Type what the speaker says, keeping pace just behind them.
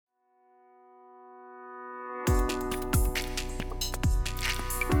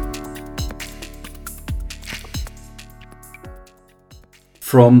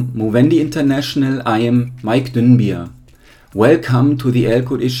From Movendi International, I am Mike Dünbier. Welcome to the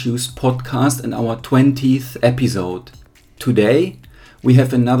Alcohol Issues podcast and our 20th episode. Today, we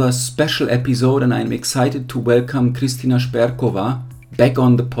have another special episode and I am excited to welcome Kristina Šperková back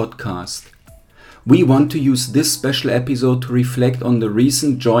on the podcast. We want to use this special episode to reflect on the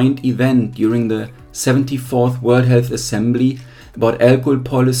recent joint event during the 74th World Health Assembly about alcohol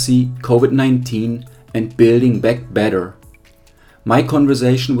policy, COVID-19 and building back better. My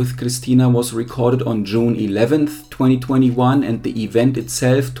conversation with Kristina was recorded on June 11th, 2021 and the event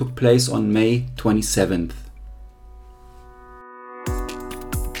itself took place on May 27th.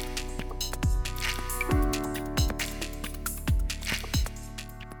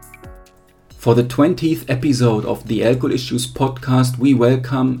 For the 20th episode of the Alcohol Issues podcast, we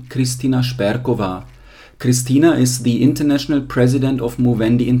welcome Kristina Šperková. Kristina is the international president of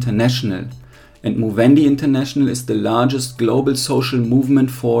Movendi International. And Movendi International is the largest global social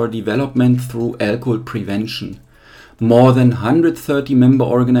movement for development through alcohol prevention. More than 130 member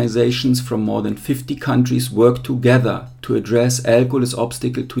organizations from more than 50 countries work together to address alcohol as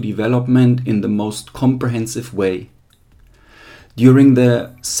obstacle to development in the most comprehensive way. During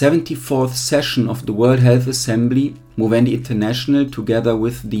the 74th session of the World Health Assembly, Movendi International, together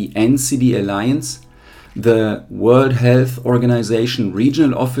with the NCD Alliance, the World Health Organization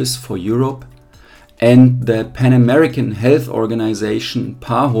Regional Office for Europe, and the Pan American Health Organization,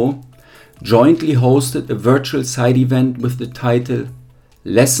 PAHO, jointly hosted a virtual side event with the title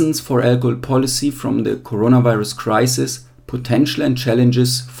Lessons for Alcohol Policy from the Coronavirus Crisis, Potential and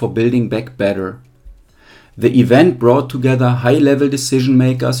Challenges for Building Back Better. The event brought together high-level decision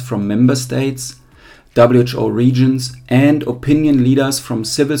makers from member states, WHO regions, and opinion leaders from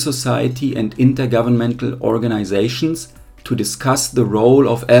civil society and intergovernmental organizations to discuss the role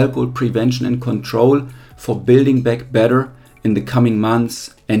of alcohol prevention and control for building back better in the coming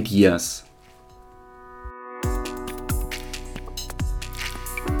months and years.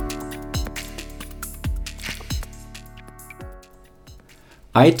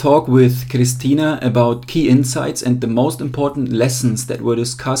 I talk with Kristina about key insights and the most important lessons that were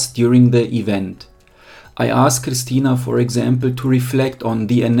discussed during the event. I asked Kristina, for example, to reflect on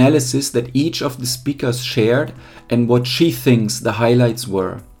the analysis that each of the speakers shared and what she thinks the highlights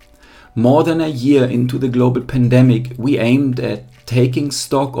were. More than a year into the global pandemic, we aimed at taking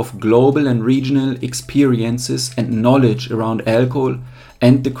stock of global and regional experiences and knowledge around alcohol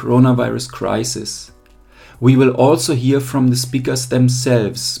and the coronavirus crisis. We will also hear from the speakers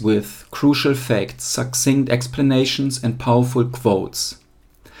themselves with crucial facts, succinct explanations and powerful quotes.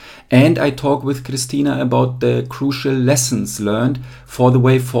 And I talk with Kristina about the crucial lessons learned for the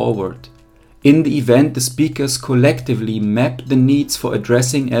way forward. In the event, the speakers collectively mapped the needs for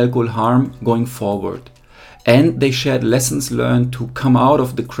addressing alcohol harm going forward. And they shared lessons learned to come out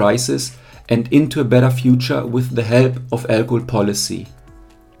of the crisis and into a better future with the help of alcohol policy.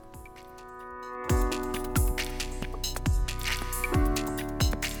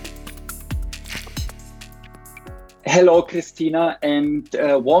 Hello, Kristina, and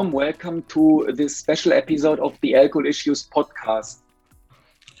a warm welcome to this special episode of the Alcohol Issues podcast.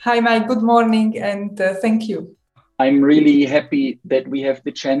 Hi, Mike. Good morning, and thank you. I'm really happy that we have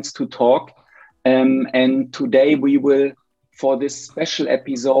the chance to talk. And today we will, for this special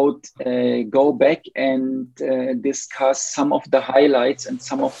episode, go back and discuss some of the highlights and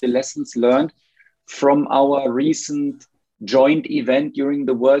some of the lessons learned from our recent joint event during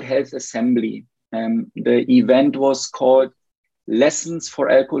the World Health Assembly. The event was called Lessons for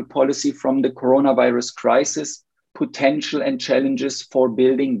Alcohol Policy from the Coronavirus Crisis, Potential and Challenges for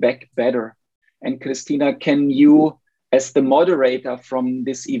Building Back Better. And Kristina, can you, as the moderator from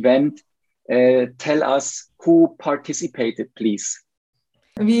this event, tell us who participated, please?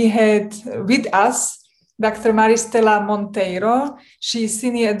 We had with us Dr. Maristela Monteiro. She is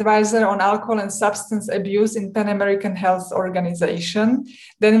Senior Advisor on Alcohol and Substance Abuse in Pan American Health Organization.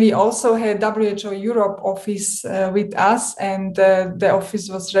 Then we also had WHO Europe office with us, and the office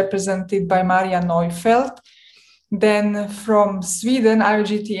was represented by Maria Neufeld. Then from Sweden,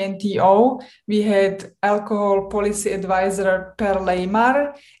 IOGT-NTO, we had Alcohol Policy Advisor Per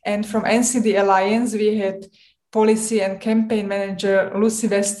Leimar, and from NCD Alliance, we had Policy and Campaign Manager Lucy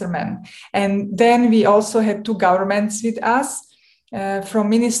Westerman. And then we also had two governments with us. From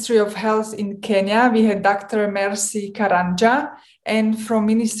Ministry of Health in Kenya, we had Dr. Mercy Karanja. And from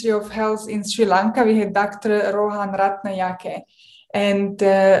Ministry of Health in Sri Lanka, we had Dr. Rohan Ratnayake. And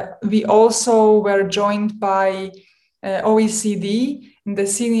we also were joined by OECD, the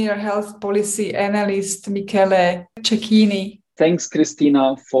Senior Health Policy Analyst Michele Cecchini. Thanks,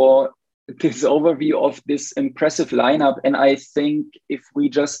 Kristina, for this overview of this impressive lineup. And I think if we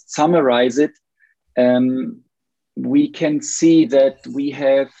just summarize it, we can see that we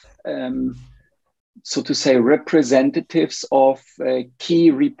have, so to say, representatives of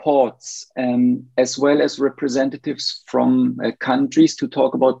key reports, as well as representatives from countries to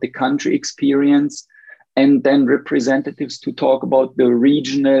talk about the country experience, and then representatives to talk about the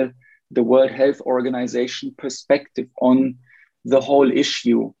regional, the World Health Organization perspective on the whole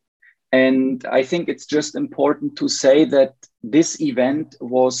issue. And I think it's just important to say that this event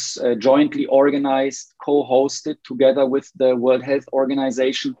was jointly organized, co-hosted together with the World Health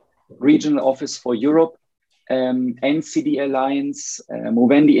Organization Regional Office for Europe, NCD Alliance,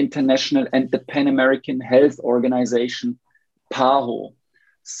 Movendi International, and the Pan American Health Organization, PAHO.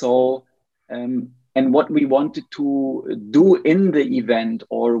 So, and what we wanted to do in the event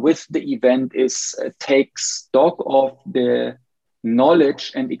or with the event is take stock of the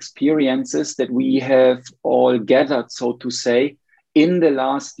knowledge and experiences that we have all gathered, so to say, in the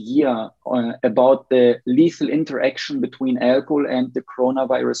last year about the lethal interaction between alcohol and the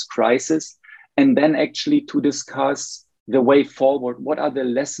coronavirus crisis, and then actually to discuss the way forward. What are the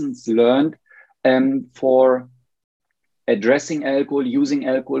lessons learned for addressing alcohol, using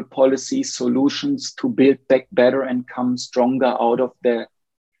alcohol policy solutions to build back better and come stronger out of the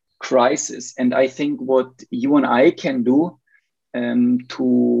crisis? And I think what you and I can do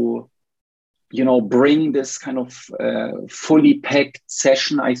to, bring this kind of fully packed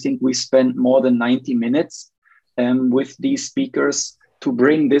session. I think we spent more than 90 minutes with these speakers to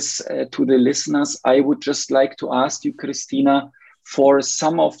bring this to the listeners. I would just like to ask you, Christina, for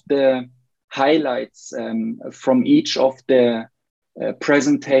some of the highlights from each of the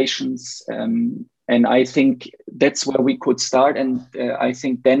presentations. And I think that's where we could start. And I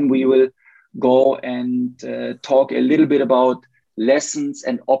think then we will go and talk a little bit about lessons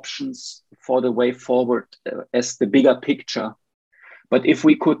and options for the way forward as the bigger picture. But if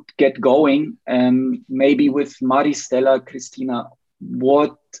we could get going, maybe with Maristella, Christina,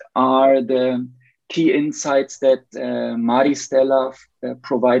 what are the key insights that Maristella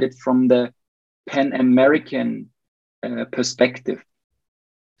provided from the Pan American perspective?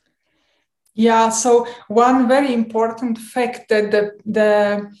 Yeah, so one very important fact that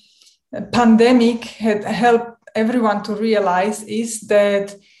the pandemic had helped everyone to realize is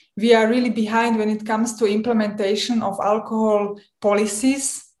that we are really behind when it comes to implementation of alcohol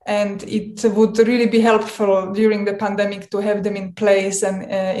policies, and it would really be helpful during the pandemic to have them in place and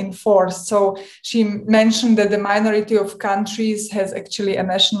enforced. So she mentioned that the minority of countries has actually a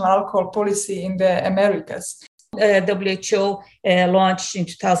national alcohol policy in the Americas. WHO launched in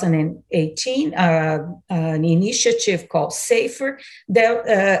 2018 an initiative called SAFER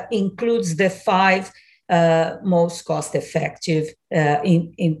that includes the 5 most cost-effective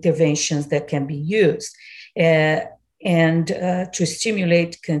interventions that can be used and to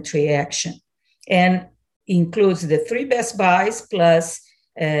stimulate country action, and includes the 3 best buys plus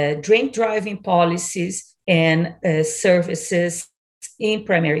drink driving policies and services in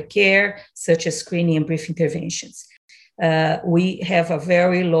primary care, such as screening and brief interventions. We have a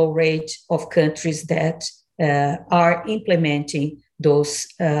very low rate of countries that are implementing those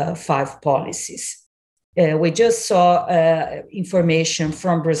 5 policies. We just saw information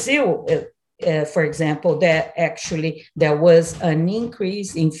from Brazil, for example, that actually there was an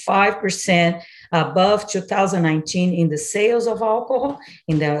increase in 5% above 2019 in the sales of alcohol,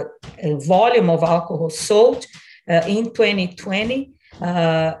 in the volume of alcohol sold in 2020.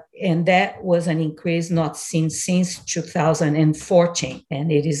 And that was an increase not seen since 2014,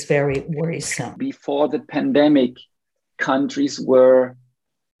 and it is very worrisome. Before the countries were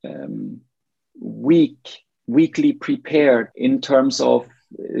weakly prepared in terms of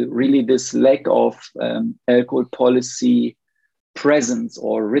really this lack of alcohol policy presence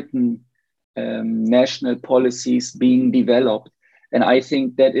or written national policies being developed. And I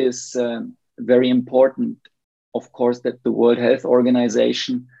think that is very important, of course, that the World Health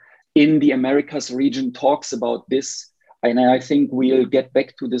Organization in the Americas region talks about this. And I think we'll get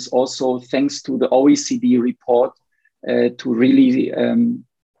back to this also thanks to the OECD report to really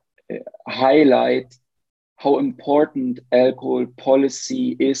highlight how important alcohol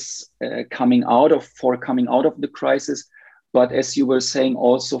policy is coming out of the crisis, but as you were saying,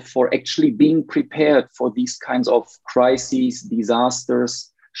 also for actually being prepared for these kinds of crises,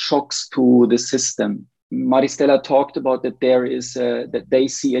 disasters, shocks to the system. Maristella talked about that there is that they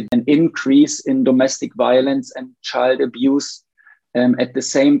see an increase in domestic violence and child abuse. At the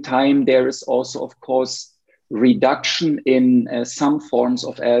same time, there is also, of course, reduction in some forms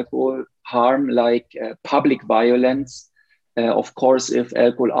of alcohol harm, like public violence. Of course, if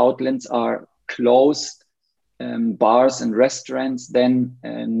alcohol outlets are closed, bars and restaurants, then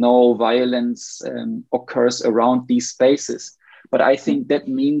no violence occurs around these spaces. But I think that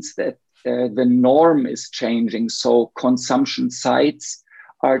means that the norm is changing. So consumption sites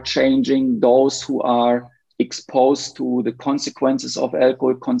are changing. Those who are exposed to the consequences of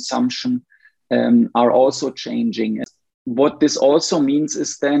alcohol consumption are also changing. What this also means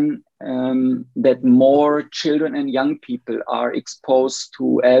is then that more children and young people are exposed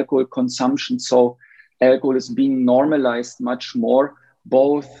to alcohol consumption. So alcohol is being normalized much more,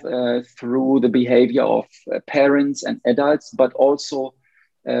 both through the behavior of parents and adults, but also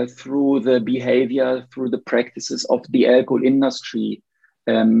through the behavior, through the practices of the alcohol industry,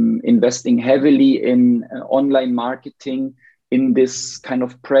 investing heavily in online marketing in this kind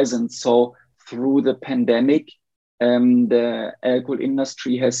of presence. So through the pandemic, the alcohol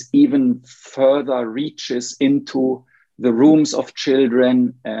industry has even further reaches into the rooms of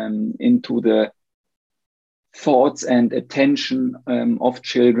children, into the thoughts and attention of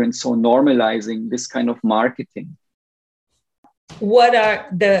children. So normalizing this kind of marketing. What are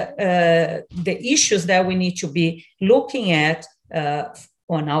the issues that we need to be looking at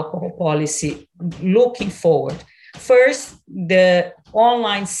on alcohol policy looking forward? First, the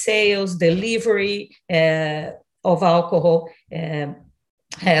online sales, delivery of alcohol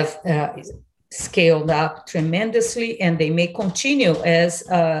have scaled up tremendously, and they may continue as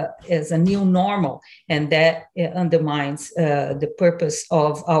a new normal, and that undermines the purpose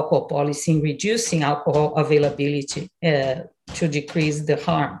of alcohol policy in reducing alcohol availability to decrease the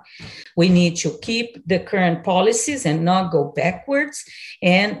harm. We need to keep the current policies and not go backwards,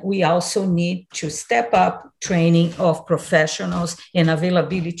 and we also need to step up training of professionals and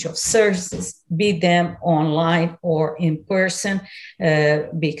availability of services, be them online or in person,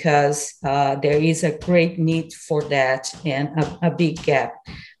 because there is a great need for that and a big gap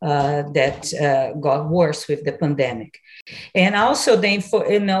that got worse with the pandemic. And also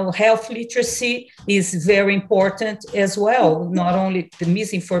the health literacy is very important as well, not only the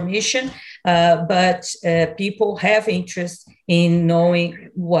misinformation, but people have interest in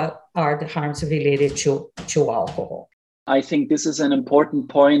knowing what are the harms related to alcohol. I think this is an important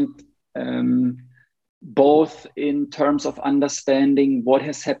point, both in terms of understanding what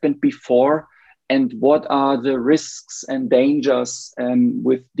has happened before and what are the risks and dangers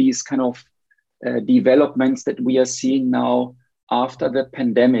with these kind of developments that we are seeing now after the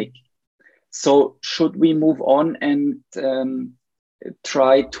pandemic. So should we move on and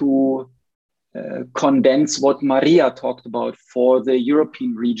try to condense what Maria talked about for the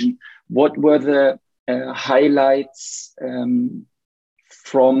European region? What were the highlights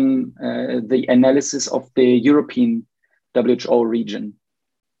from the analysis of the European WHO region?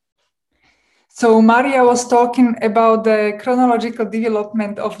 So Maria was talking about the chronological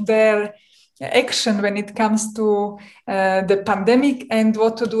development of their action when it comes to the pandemic and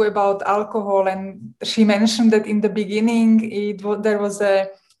what to do about alcohol. And she mentioned that in the beginning, there was a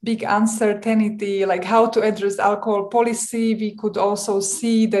big uncertainty, like how to address alcohol policy. We could also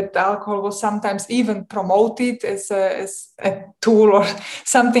see that alcohol was sometimes even promoted as a tool or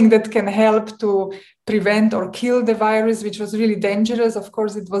something that can help to prevent or kill the virus, which was really dangerous. Of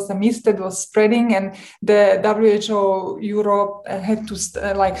course, it was a myth that was spreading, and the WHO Europe had to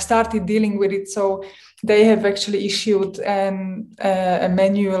started dealing with it. So they have actually issued a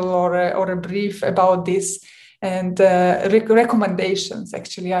manual or a brief about this, and recommendations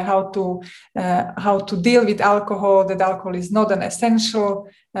actually how to deal with alcohol, that alcohol is not an essential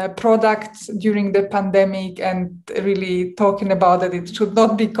product during the pandemic, and really talking about that it should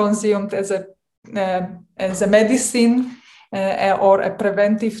not be consumed as a medicine or a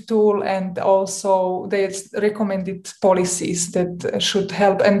preventive tool, and also they recommended policies that should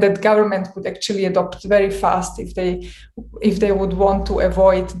help and that government would actually adopt very fast if they would want to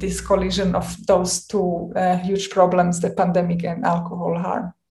avoid this collision of those two huge problems, the pandemic and alcohol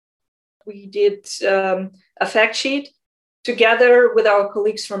harm. We did a fact sheet together with our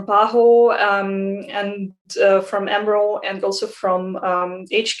colleagues from PAHO and from EMRO and also from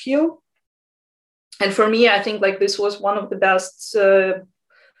HQ. And for me, I think this was one of the best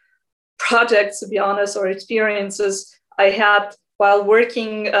projects, to be honest, or experiences I had while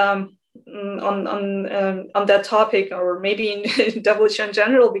working on that topic, or maybe in WHO in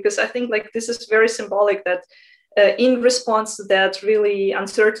general, because I think this is very symbolic that in response to that really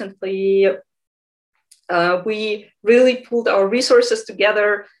uncertainty, we really pulled our resources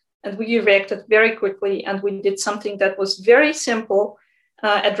together and we reacted very quickly, and we did something that was very simple,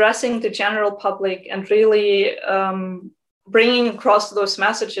 addressing the general public and really bringing across those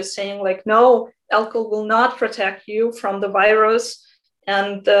messages saying no, alcohol will not protect you from the virus,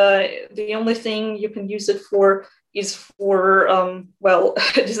 and the only thing you can use it for is for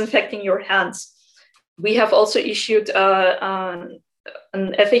disinfecting your hands. We have also issued an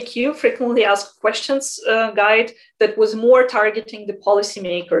FAQ, frequently asked questions guide, that was more targeting the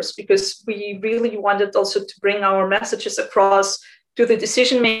policymakers, because we really wanted also to bring our messages across to the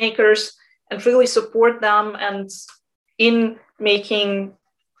decision makers and really support them and in making,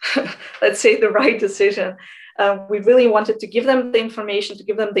 let's say, the right decision. We really wanted to give them the information, to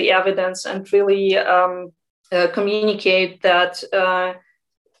give them the evidence, and really communicate that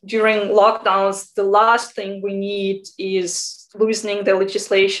during lockdowns, the last thing we need is loosening the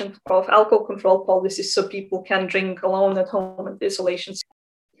legislation of alcohol control policies so people can drink alone at home in isolation.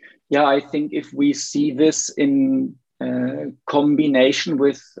 Yeah, I think if we see this in combination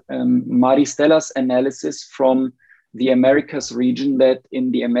with Maristella's analysis from the Americas region, that in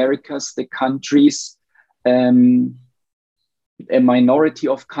the Americas, the countries, a minority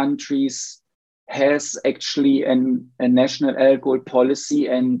of countries has actually a national alcohol policy,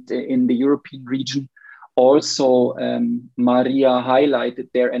 and in the European region also Maria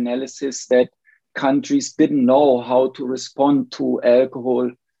highlighted their analysis that countries didn't know how to respond to alcohol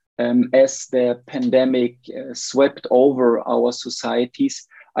as the pandemic swept over our societies.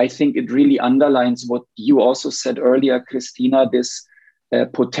 I think it really underlines what you also said earlier, Christina, this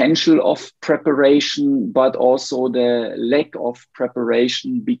potential of preparation, but also the lack of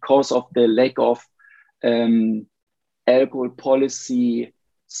preparation because of the lack of alcohol policy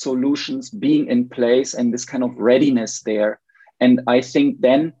solutions being in place and this kind of readiness there. And I think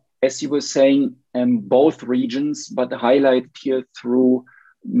then, as you were saying, both regions, but highlighted here through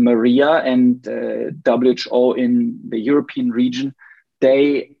Maria and WHO in the European region,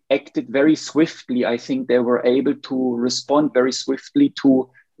 they acted very swiftly. I think they were able to respond very swiftly to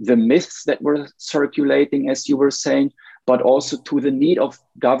the myths that were circulating, as you were saying, but also to the need of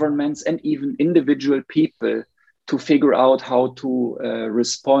governments and even individual people to figure out how to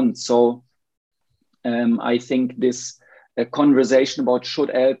respond. So I think this conversation about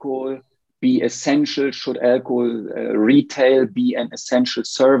should alcohol be essential, should alcohol retail be an essential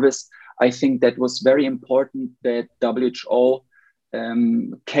service, I think that was very important that WHO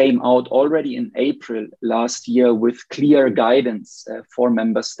came out already in April last year with clear guidance for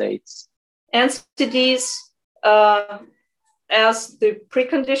member states. NCDs as the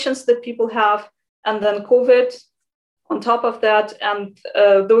preconditions that people have, and then COVID on top of that, and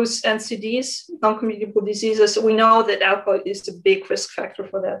those NCDs, non-communicable diseases, we know that alcohol is a big risk factor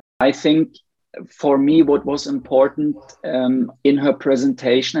for that. I think for me, what was important in her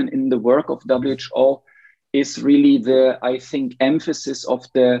presentation and in the work of WHO is really the, I think, emphasis of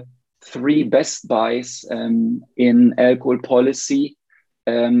the 3 best buys in alcohol policy,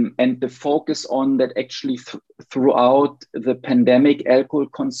 and the focus on that actually throughout the pandemic, alcohol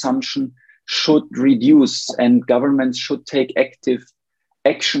consumption should reduce and governments should take active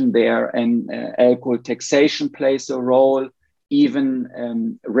action there, and alcohol taxation plays a role,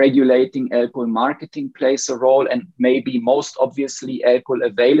 even regulating alcohol marketing plays a role, and maybe most obviously alcohol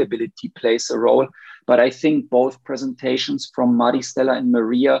availability plays a role. But I think both presentations from Maristella and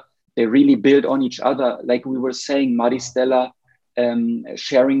Maria, they really build on each other. Like we were saying, Maristella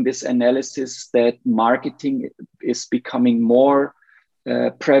sharing this analysis that marketing is becoming more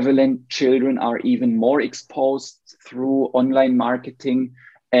prevalent. Children are even more exposed through online marketing.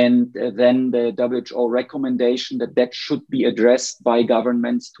 And then the WHO recommendation that should be addressed by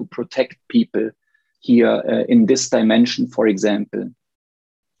governments to protect people here in this dimension, for example.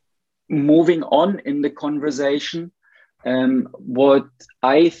 Moving on in the conversation, what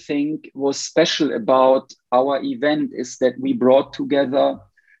I think was special about our event is that we brought together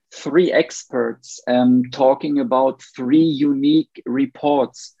 3 experts talking about 3 unique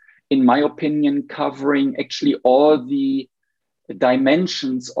reports, in my opinion, covering actually all the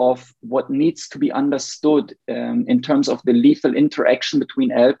dimensions of what needs to be understood in terms of the lethal interaction between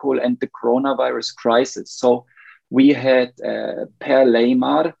alcohol and the coronavirus crisis. So we had Per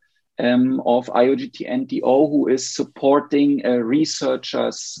Leymar of IOGT-NTO, who is supporting a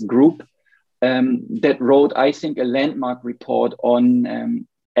researchers group that wrote, I think, a landmark report on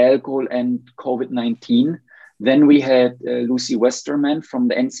alcohol and COVID-19. Then we had Lucy Westerman from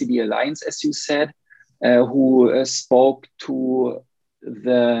the NCD Alliance, as you said, who spoke to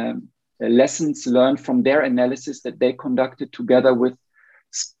the lessons learned from their analysis that they conducted together with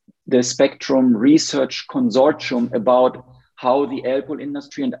the Spectrum Research Consortium about how the alcohol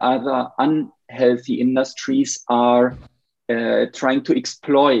industry and other unhealthy industries are trying to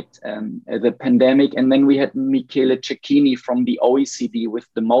exploit the pandemic. And then we had Michele Cecchini from the OECD with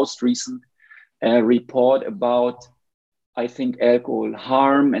the most recent a report about, I think, alcohol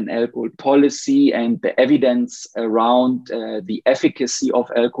harm and alcohol policy and the evidence around the efficacy of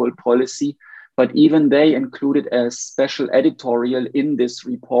alcohol policy. But even they included a special editorial in this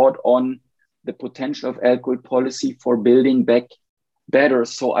report on the potential of alcohol policy for building back better.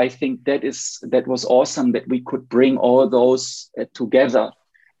 So I think that was awesome that we could bring all those together.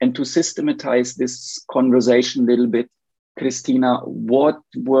 And to systematize this conversation a little bit, Christina, what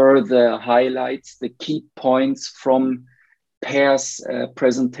were the highlights, the key points from Per's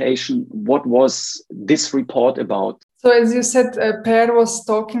presentation? What was this report about? So as you said, Per was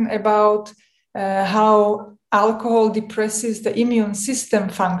talking about how alcohol depresses the immune system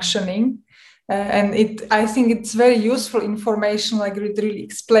functioning. And I think it's very useful information, like it really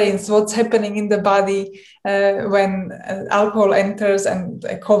explains what's happening in the body when alcohol enters and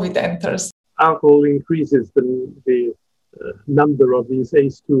COVID enters. Alcohol increases the number of these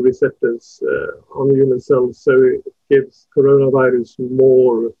ACE2 receptors on the human cells, so it gives coronavirus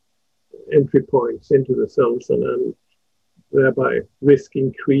more entry points into the cells and thereby risk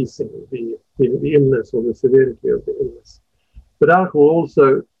increasing the illness or the severity of the illness. But alcohol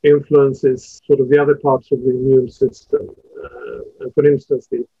also influences sort of the other parts of the immune system. And for instance,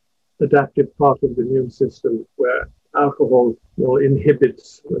 the adaptive part of the immune system, where alcohol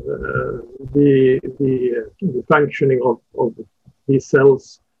inhibits the functioning of these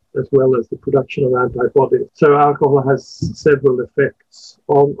cells as well as the production of antibodies. So alcohol has several effects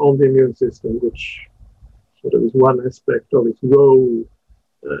on the immune system, which sort of is one aspect of its role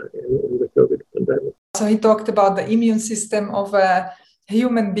in the COVID pandemic. So he talked about the immune system of a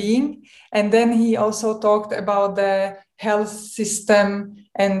human being, and then he also talked about the health system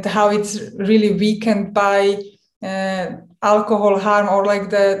and how it's really weakened by alcohol harm, or like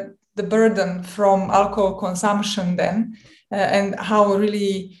the burden from alcohol consumption then, and how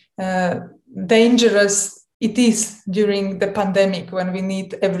really dangerous it is during the pandemic when we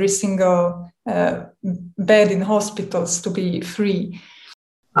need every single bed in hospitals to be free.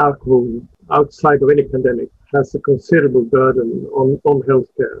 Alcohol, outside of any pandemic, has a considerable burden on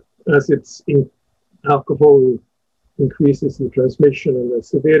healthcare, as alcohol increases the transmission and the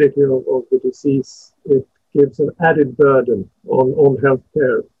severity of the disease. It gives an added burden on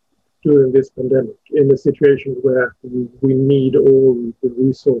healthcare during this pandemic, in a situation where we need all the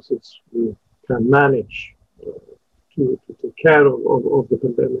resources we can manage to take care of the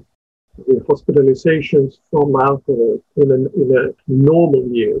pandemic. The hospitalizations from alcohol in a normal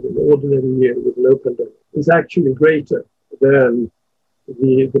year, an ordinary year with no pandemic, is actually greater than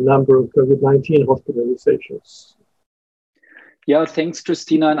the number of COVID-19 hospitalizations. Yeah, thanks,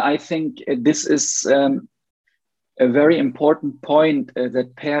 Christina. And I think this is a very important point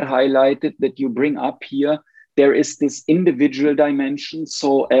that Per highlighted, that you bring up here. There is this individual dimension.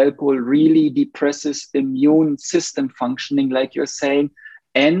 So alcohol really depresses immune system functioning, like you're saying.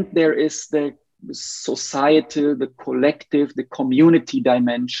 And there is the societal, the collective, the community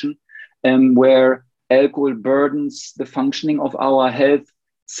dimension, where alcohol burdens the functioning of our health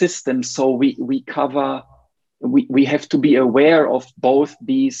system. So we have to be aware of both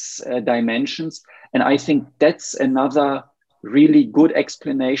these dimensions. And I think that's another really good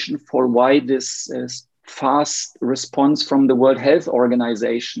explanation for why this fast response from the World Health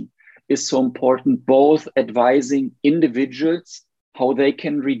Organization is so important, both advising individuals how they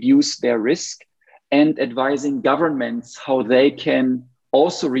can reduce their risk, and advising governments how they can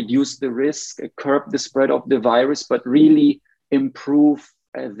also reduce the risk, curb the spread of the virus, but really improve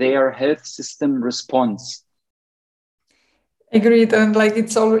their health system response. Agreed, and like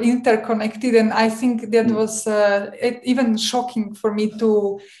it's all interconnected, and I think that was even shocking for me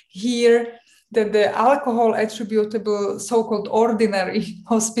to hear that the alcohol attributable so-called ordinary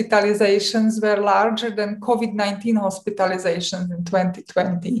hospitalizations were larger than COVID-19 hospitalizations in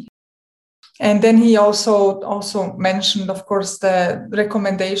 2020. And then he also mentioned, of course, the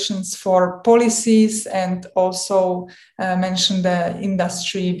recommendations for policies, and also mentioned the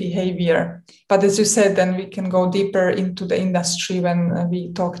industry behavior. But as you said, then we can go deeper into the industry when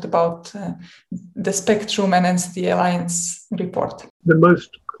we talked about the Spectrum and NCD Alliance report. The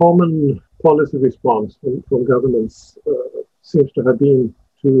most common policy response from governments seems to have been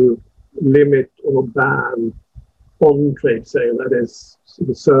to limit or ban on-trade sale, that is,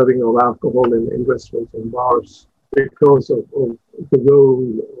 the serving of alcohol in restaurants and bars, because of the role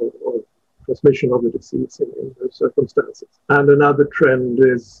of transmission of the disease in those circumstances. And another trend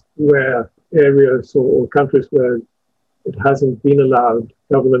is where areas or countries where it hasn't been allowed,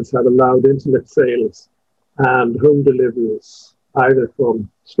 governments have allowed internet sales and home deliveries, either from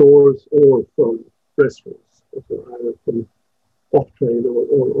stores or from restaurants, so either from off-trade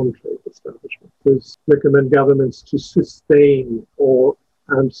or on-trade establishments. authors recommend governments to sustain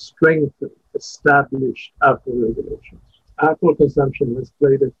and strengthen established alcohol regulations. Alcohol consumption has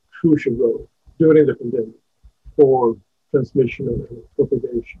played a crucial role during the pandemic for transmission and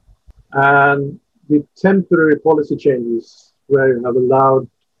propagation. And the temporary policy changes where you have allowed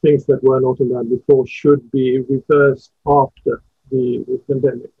things that were not allowed before should be reversed after the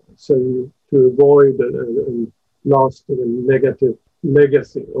pandemic. So to avoid a lasting and negative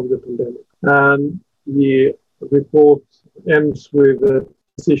legacy of the pandemic. And the report ends with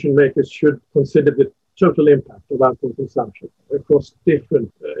decision makers should consider the total impact of alcohol consumption across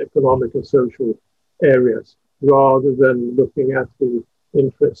different economic and social areas, rather than looking at the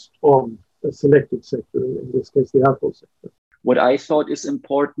interest of a selected sector, in this case, the alcohol sector. What I thought is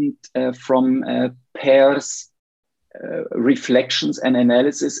important from Per's reflections and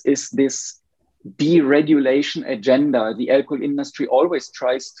analysis is this deregulation agenda. The alcohol industry always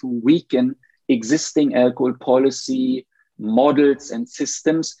tries to weaken existing alcohol policy models and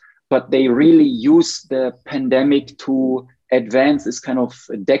systems, but they really use the pandemic to advance this kind of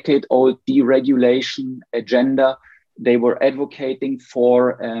decade-old deregulation agenda. They were advocating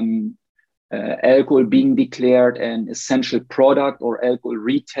for alcohol being declared an essential product, or alcohol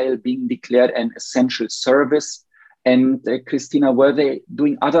retail being declared an essential service. And Christina, were they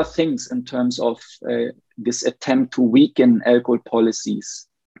doing other things in terms of this attempt to weaken alcohol policies?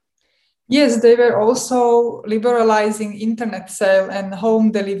 Yes, they were also liberalizing internet sale and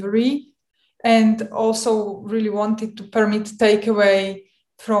home delivery, and also really wanted to permit takeaway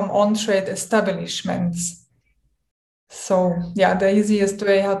from on-trade establishments. So yeah, the easiest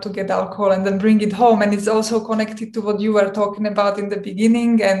way how to get alcohol and then bring it home. And it's also connected to what you were talking about in the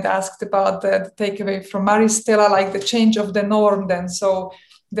beginning and asked about the takeaway from Maristela, like the change of the norm then. So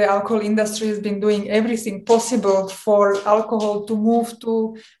the alcohol industry has been doing everything possible for alcohol to move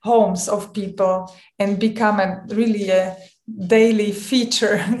to homes of people and become really a daily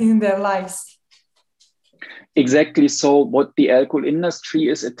feature in their lives. Exactly. So what the alcohol industry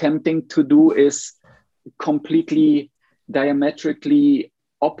is attempting to do is completely diametrically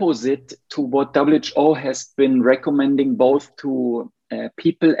opposite to what WHO has been recommending both to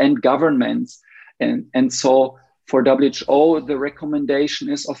people and governments. And so for WHO, the recommendation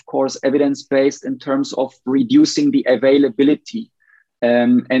is, of course, evidence-based in terms of reducing the availability.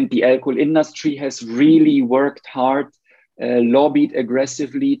 And the alcohol industry has really worked hard, lobbied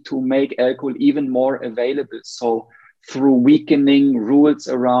aggressively to make alcohol even more available. So through weakening rules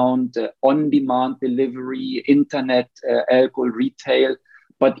around on-demand delivery, internet alcohol retail,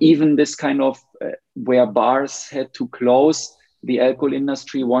 but even this kind of where bars had to close, the alcohol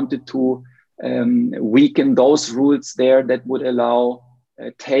industry wanted to weaken those rules there that would allow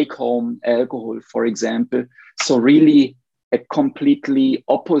take-home alcohol, for example. So really a completely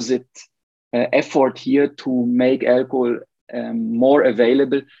opposite effort here to make alcohol more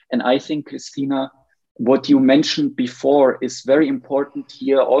available. And I think, Christina, what you mentioned before is very important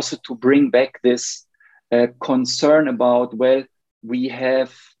here also to bring back this concern about, well, we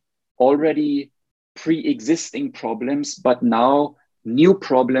have already pre-existing problems, but now new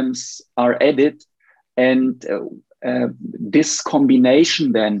problems are added. And this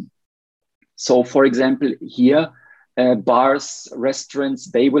combination then, so for example, here, bars, restaurants,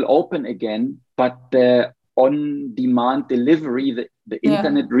 they will open again, but the on-demand delivery, the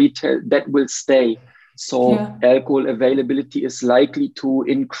internet retail, that will stay. So alcohol availability is likely to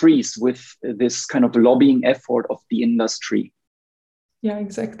increase with this kind of lobbying effort of the industry. Yeah,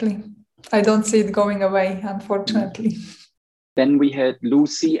 exactly. I don't see it going away, unfortunately. Then we had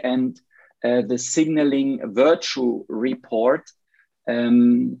Lucy and the Signaling Virtue report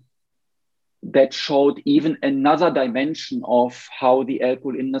that showed even another dimension of how the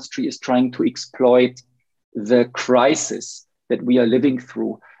alcohol industry is trying to exploit the crisis that we are living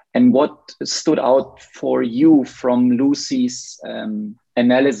through. And what stood out for you from Lucy's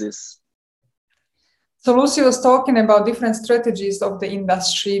analysis? So Lucy was talking about different strategies of the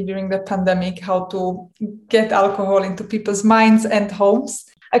industry during the pandemic, how to get alcohol into people's minds and homes.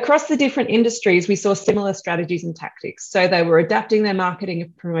 Across the different industries, we saw similar strategies and tactics. So they were adapting their marketing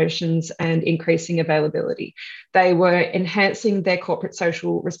and promotions and increasing availability. They were enhancing their corporate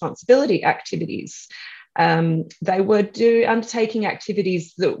social responsibility activities. They were undertaking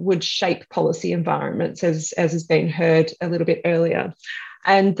activities that would shape policy environments, as has been heard a little bit earlier.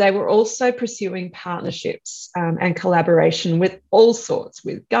 And they were also pursuing partnerships and collaboration with all sorts,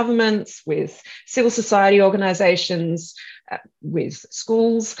 with governments, with civil society organisations, with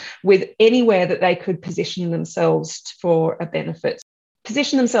schools, with anywhere that they could position themselves for a benefit.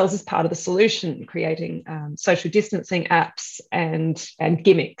 position themselves as part of the solution, creating social distancing apps and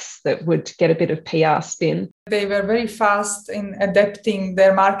gimmicks that would get a bit of PR spin. They were very fast in adapting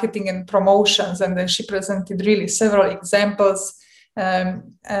their marketing and promotions, and then she presented really several examples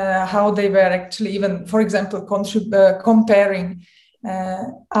how they were actually even, for example, comparing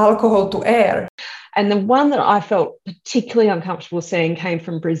alcohol to air. And the one that I felt particularly uncomfortable seeing came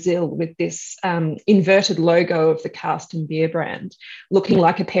from Brazil, with this inverted logo of the Carsten beer brand, looking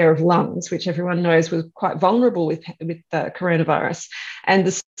like a pair of lungs, which everyone knows was quite vulnerable with the coronavirus. And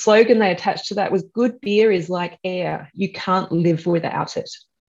the slogan they attached to that was, "Good beer is like air. You can't live without it."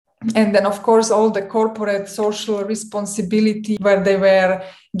 And then, of course, all the corporate social responsibility, where they were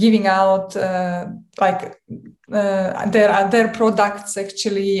giving out their products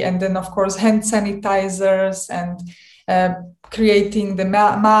actually, and then, of course, hand sanitizers and creating the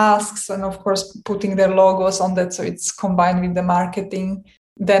masks, and of course putting their logos on that, so it's combined with the marketing.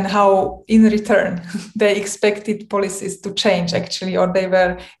 Then how in return they expected policies to change actually, or they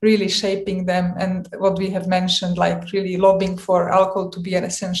were really shaping them, and what we have mentioned, like really lobbying for alcohol to be an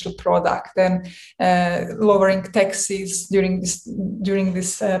essential product, then lowering taxes during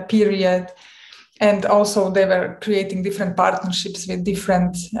this period. And also they were creating different partnerships with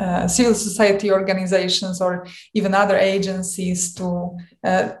different civil society organizations or even other agencies to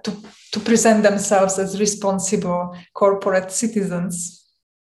present themselves as responsible corporate citizens.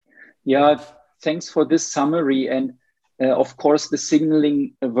 Yeah, thanks for this summary. And of course, the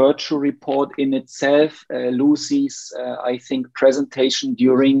signaling virtue report in itself, Lucy's, I think, presentation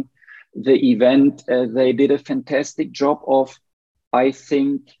during the event, they did a fantastic job of, I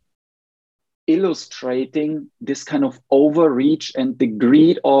think, illustrating this kind of overreach and the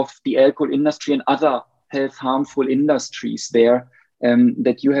greed of the alcohol industry and other health harmful industries there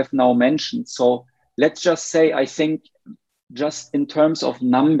that you have now mentioned. So let's just say, I think, just in terms of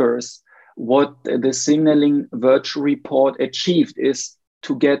numbers, what the signaling virtue report achieved is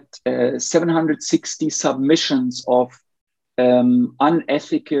to get 760 submissions of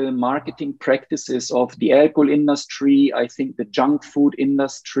unethical marketing practices of the alcohol industry, I think the junk food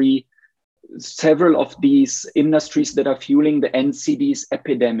industry, several of these industries that are fueling the NCDs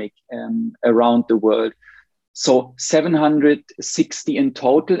epidemic around the world. So 760 in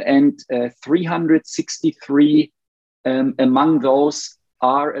total, and 363 among those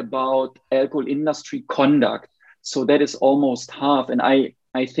are about alcohol industry conduct. So that is almost half. And I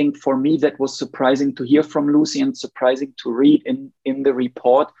think for me, that was surprising to hear from Lucy and surprising to read in the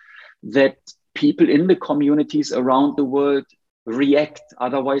report that people in the communities around the world react.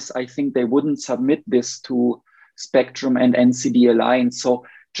 Otherwise, I think they wouldn't submit this to Spectrum and NCD Alliance. So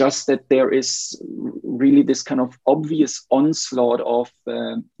just that there is really this kind of obvious onslaught of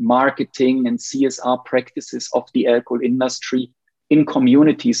marketing and CSR practices of the alcohol industry in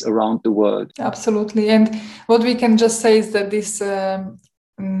communities around the world. Absolutely. And what we can just say is that this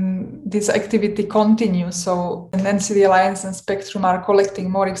activity continues. So NCD Alliance and Spectrum are collecting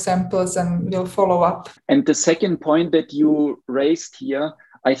more examples and will follow up. And the second point that you raised here,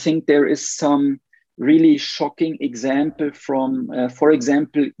 I think there is some really shocking example from, for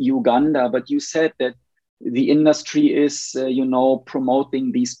example, Uganda. But you said that the industry is,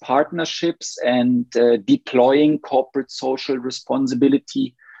 promoting these partnerships and deploying corporate social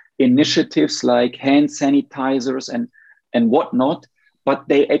responsibility initiatives like hand sanitizers and whatnot. But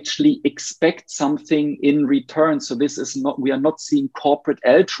they actually expect something in return. So this is not, we are not seeing corporate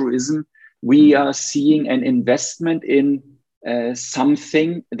altruism. We are seeing an investment in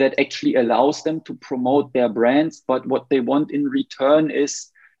something that actually allows them to promote their brands. But what they want in return is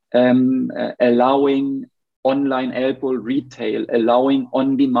allowing online alcohol retail, allowing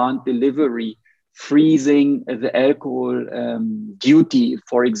on-demand delivery, freezing the alcohol duty,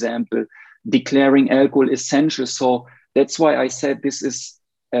 for example, declaring alcohol essential. So that's why I said this is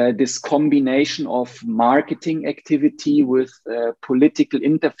this combination of marketing activity with political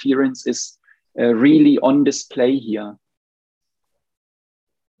interference is really on display here.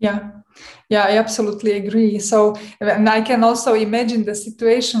 Yeah, I absolutely agree. So, and I can also imagine the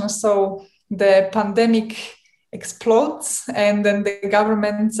situation. So the pandemic explodes and then the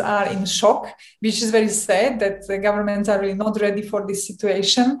governments are in shock, which is very sad that the governments are really not ready for this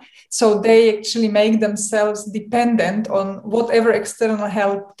situation. So they actually make themselves dependent on whatever external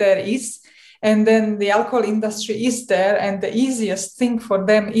help there is. And then the alcohol industry is there, and the easiest thing for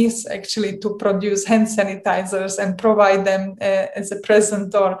them is actually to produce hand sanitizers and provide them as a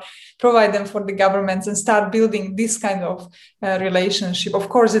present, or provide them for the governments, and start building this kind of relationship. Of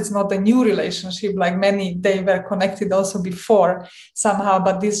course, it's not a new relationship, like many, they were connected also before somehow,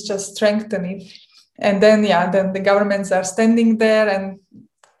 but this just strengthened it. And then the governments are standing there and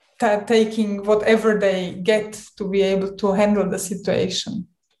taking whatever they get to be able to handle the situation.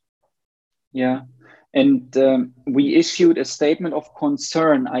 Yeah. And we issued a statement of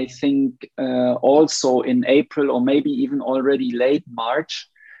concern, I think, also in April or maybe even already late March,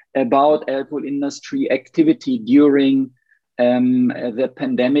 about alcohol industry activity during the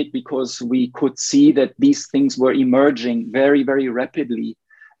pandemic, because we could see that these things were emerging very, very rapidly.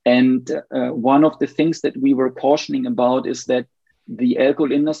 And one of the things that we were cautioning about is that the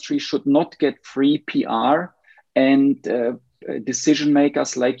alcohol industry should not get free PR, and decision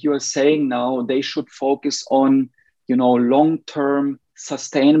makers, like you are saying now, they should focus on, long-term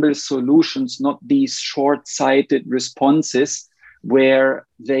sustainable solutions, not these short-sighted responses where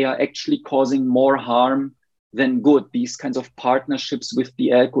they are actually causing more harm than good, these kinds of partnerships with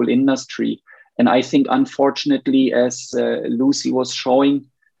the alcohol industry. And I think, unfortunately, as Lucy was showing,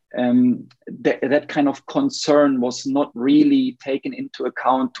 that kind of concern was not really taken into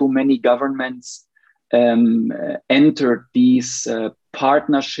account. Too many governments entered these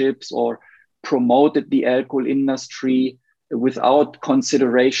partnerships or promoted the alcohol industry without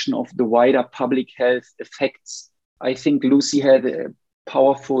consideration of the wider public health effects. I think Lucy had a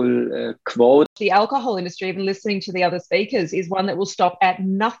powerful quote. The alcohol industry, even listening to the other speakers, is one that will stop at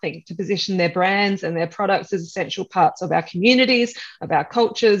nothing to position their brands and their products as essential parts of our communities, of our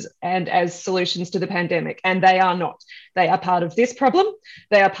cultures, and as solutions to the pandemic. And they are not. They are part of this problem.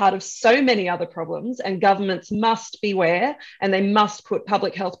 They are part of so many other problems, and governments must beware, and they must put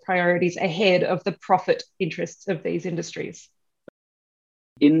public health priorities ahead of the profit interests of these industries.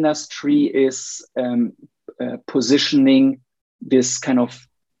 Industry is positioning this kind of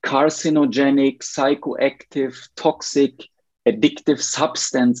carcinogenic, psychoactive, toxic, addictive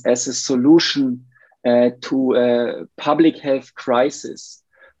substance as a solution to a public health crisis.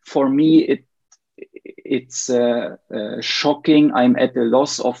 For me, it's shocking. I'm at a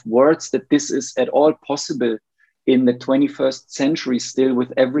loss of words that this is at all possible in the 21st century still,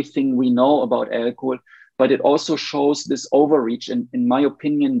 with everything we know about alcohol. But it also shows this overreach. And in my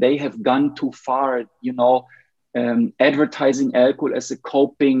opinion, they have gone too far, advertising alcohol as a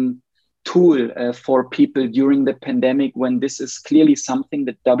coping tool for people during the pandemic, when this is clearly something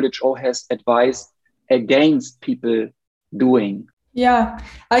that WHO has advised against people doing. Yeah,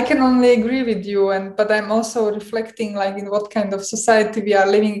 I can only agree with you, but I'm also reflecting in what kind of society we are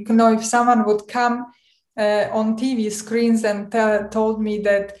living. If someone would come on TV screens and told me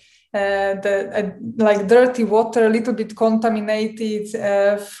that dirty water, a little bit contaminated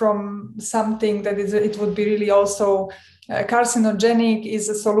from something that it would be really also carcinogenic, is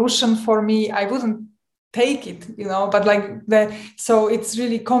a solution for me, I wouldn't take it, but so it's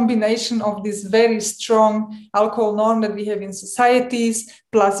really combination of this very strong alcohol norm that we have in societies,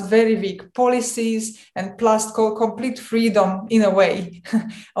 plus very weak policies, and plus complete freedom in a way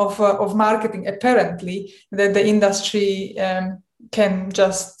of marketing, apparently, that the industry can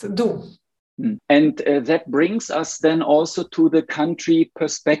just do. And that brings us then also to the country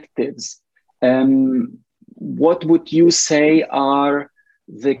perspectives. What would you say are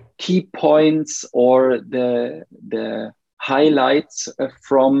the key points or the highlights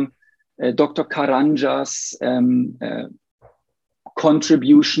from Dr. Karanja's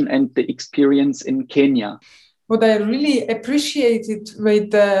contribution and the experience in Kenya? What I really appreciated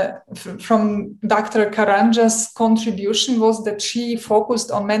from Dr. Karanja's contribution was that she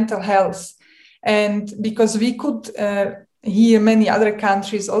focused on mental health. And because we could hear many other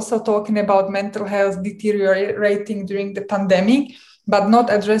countries also talking about mental health deteriorating during the pandemic, but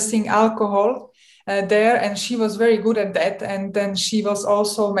not addressing alcohol there. And she was very good at that. And then she was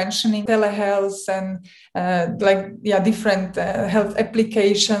also mentioning telehealth and different health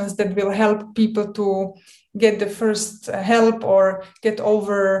applications that will help people to get the first help or get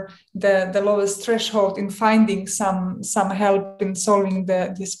over the lowest threshold in finding some help in solving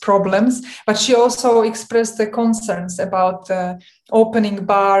these problems. But she also expressed the concerns about opening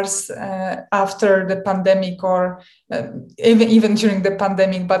bars after the pandemic, or even during the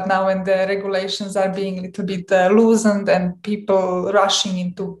pandemic, but now when the regulations are being a little bit loosened and people rushing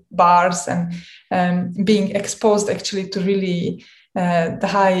into bars and being exposed actually to really the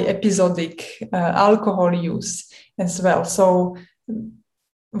high episodic alcohol use as well. So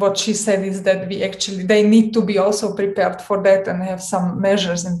what she said is that they need to be also prepared for that and have some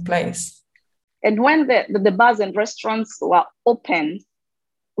measures in place. And when the bars and restaurants were opened,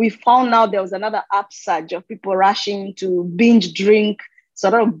 we found out there was another upsurge of people rushing to binge drink. So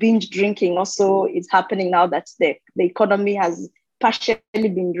a lot of binge drinking also is happening now that the economy has partially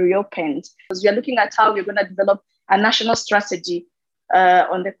been reopened. Because we are looking at how we're going to develop a national strategy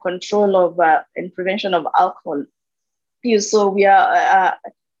on the control of and prevention of alcohol use. So we are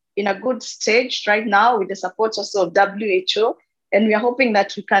in a good stage right now with the support also of WHO, and we are hoping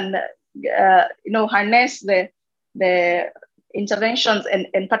that we can, harness the interventions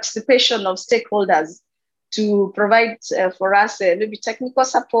and participation of stakeholders to provide for us maybe technical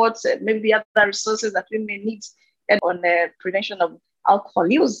support, maybe other resources that we may need on the prevention of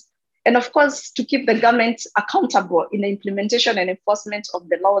alcohol use. And of course, to keep the government accountable in the implementation and enforcement of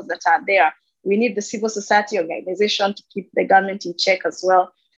the laws that are there. We need the civil society organization to keep the government in check as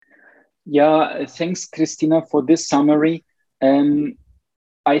well. Yeah, thanks, Christina, for this summary.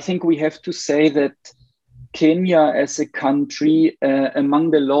 I think we have to say that Kenya as a country among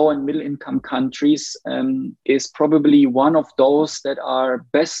the low and middle income countries is probably one of those that are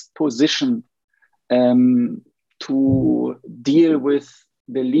best positioned to deal with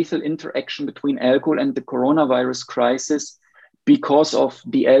the lethal interaction between alcohol and the coronavirus crisis because of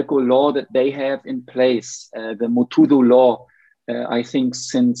the alcohol law that they have in place, the Mutudu law, I think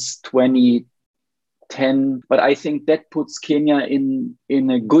since 2010. But I think that puts Kenya in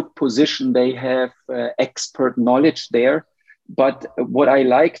a good position. They have expert knowledge there. But what I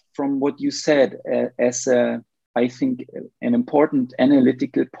liked from what you said I think an important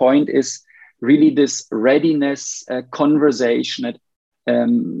analytical point is really this readiness conversation that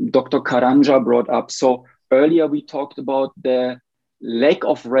Dr. Karanja brought up. So earlier we talked about the lack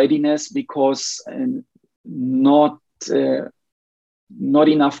of readiness because not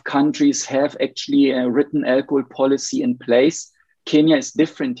enough countries have actually a written alcohol policy in place. Kenya is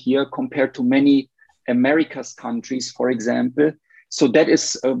different here compared to many America's countries, for example. So that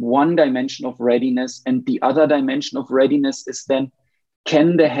is one dimension of readiness. And the other dimension of readiness is then,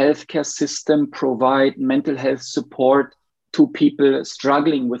 can the healthcare system provide mental health support to people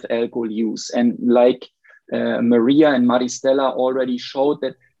struggling with alcohol use? And like Maria and Maristella already showed,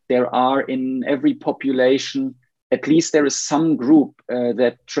 that there are in every population, at least there is some group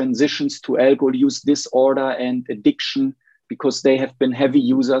that transitions to alcohol use disorder and addiction because they have been heavy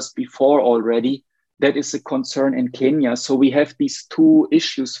users before already. That is a concern in Kenya. So we have these two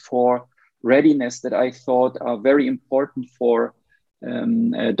issues for readiness that I thought are very important for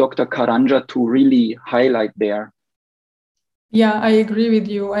Dr. Karanja to really highlight there. Yeah, I agree with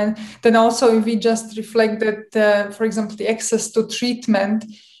you. And then also if we just reflect that, for example, the access to treatment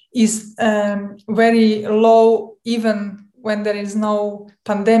is very low even when there is no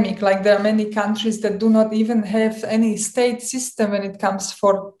pandemic. Like there are many countries that do not even have any state system when it comes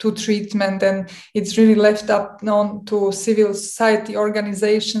to treatment, and it's really left up to civil society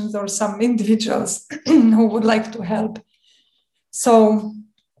organizations or some individuals who would like to help. So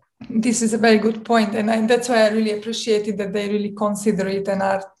this is a very good point, and that's why I really appreciated that they really consider it and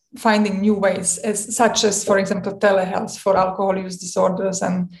are finding new ways, such as, for example, telehealth for alcohol use disorders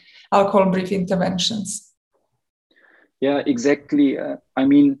and alcohol brief interventions. Yeah, exactly. I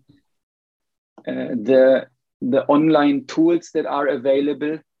mean, the online tools that are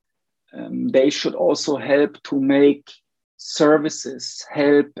available, they should also help to make services,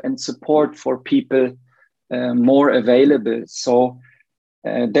 help and support for people more available. So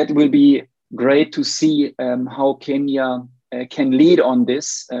that will be great to see how Kenya can lead on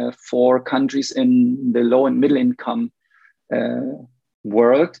this for countries in the low and middle income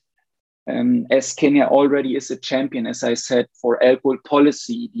world. As Kenya already is a champion, as I said, for alcohol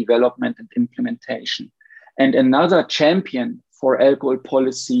policy development and implementation. And another champion for alcohol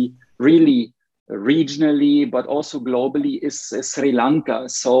policy, really regionally, but also globally, is Sri Lanka.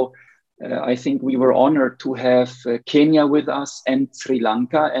 So I think we were honored to have Kenya with us and Sri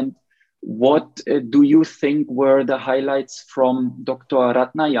Lanka. And what do you think were the highlights from Dr.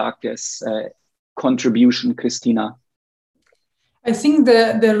 Ratnayake's contribution, Christina? I think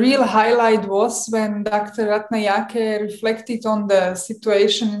the real highlight was when Dr. Ratnayake reflected on the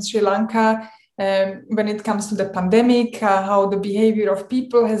situation in Sri Lanka when it comes to the pandemic, how the behavior of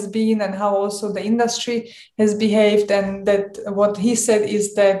people has been and how also the industry has behaved. And that what he said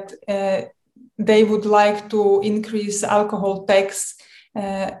is that they would like to increase alcohol tax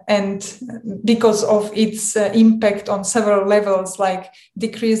and because of its impact on several levels, like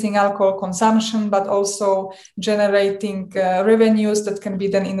decreasing alcohol consumption, but also generating revenues that can be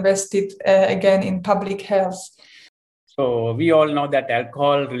then invested again in public health. So we all know that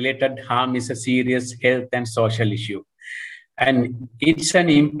alcohol-related harm is a serious health and social issue, and it's an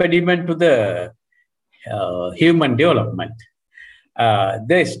impediment to the human development. The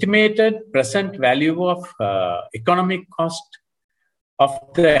estimated present value of economic cost of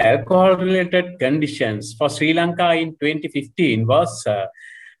the alcohol-related conditions for Sri Lanka in 2015 was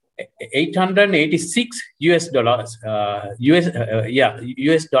 886 US dollars,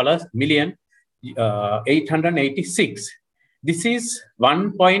 US dollars million, 886. This is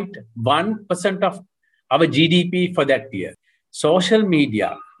 1.1% of our GDP for that year. Social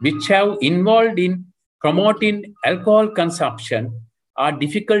media, which have involved in promoting alcohol consumption, are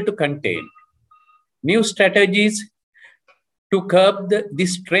difficult to contain. New strategies to curb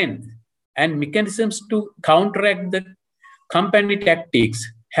this trend and mechanisms to counteract the company tactics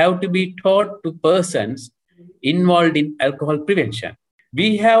have to be taught to persons involved in alcohol prevention.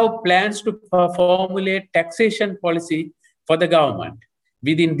 We have plans to formulate taxation policy for the government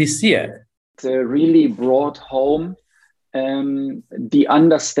within this year. It really brought home the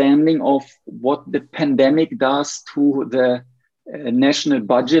understanding of what the pandemic does to the national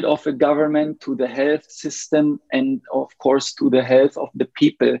budget of a government, to the health system, and of course to the health of the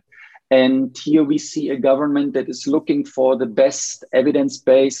people. And here we see a government that is looking for the best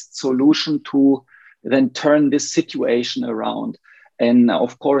evidence-based solution to then turn this situation around. And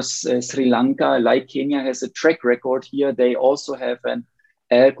of course, Sri Lanka, like Kenya, has a track record here. They also have an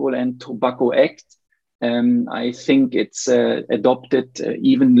Alcohol and Tobacco Act. I think it's adopted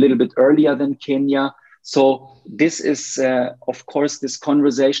even a little bit earlier than Kenya. So this is, of course, this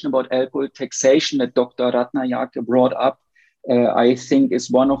conversation about alcohol taxation that Dr. Ratnayake brought up, I think is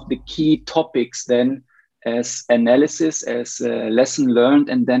one of the key topics then as analysis, as lesson learned,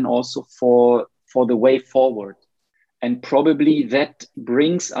 and then also for the way forward. And probably that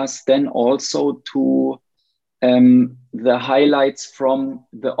brings us then also to the highlights from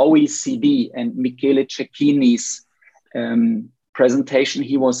the OECD and Michele Cecchini's presentation.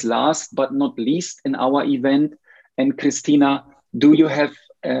 He was last but not least in our event. And Christina, do you have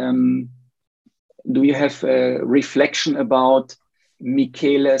a reflection about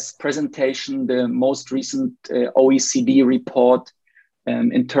Michele's presentation, the most recent OECD report,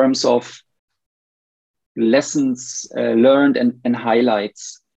 in terms of lessons learned and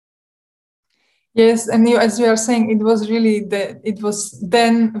highlights? Yes, and as you are saying, it was really it was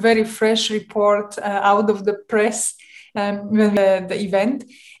then very fresh report out of the press when the event,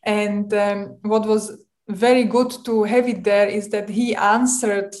 and what was very good to have it there is that he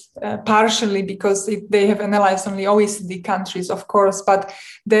answered partially, because they have analyzed only OECD countries, of course, but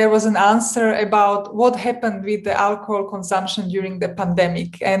there was an answer about what happened with the alcohol consumption during the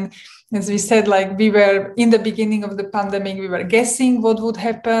pandemic. And as we said, like we were in the beginning of the pandemic, we were guessing what would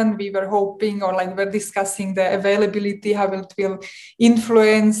happen. We were hoping, or like we were discussing the availability, how it will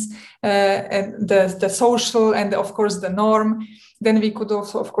influence and the social and of course the norm. Then we could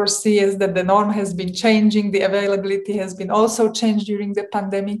also, of course, see is that the norm has been changing. The availability has been also changed during the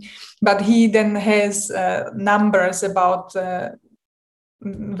pandemic. But he then has numbers about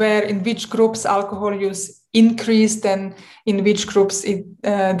where, in which groups alcohol use increased and in which groups it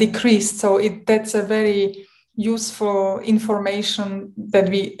decreased. So that's a very useful information that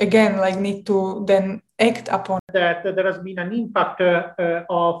we again need to then act upon. That there has been an impact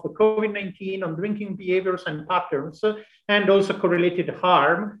of COVID-19 on drinking behaviors and patterns, and also correlated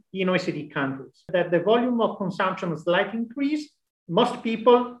harm in OECD countries. That the volume of consumption slightly increased. Most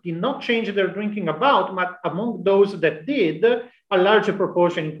people did not change their drinking about, but among those that did, a larger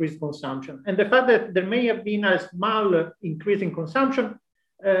proportion increased consumption. And the fact that there may have been a small increase in consumption,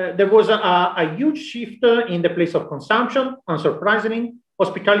 there was a huge shift in the place of consumption, unsurprisingly.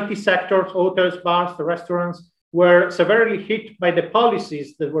 Hospitality sectors, hotels, bars, restaurants were severely hit by the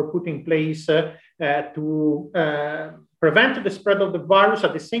policies that were put in place to prevent the spread of the virus.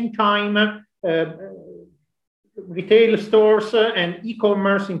 At the same time, retail stores and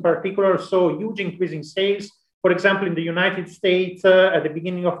e-commerce in particular saw a huge increase in sales. For example, in the United States, at the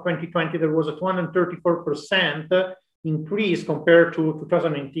beginning of 2020, there was a 234% increase compared to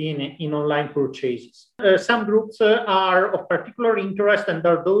 2019 in online purchases. Some groups are of particular interest, and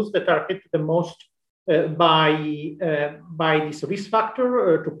are those that are hit the most by this risk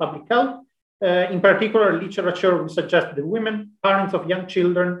factor to public health. In particular, literature would suggest the women, parents of young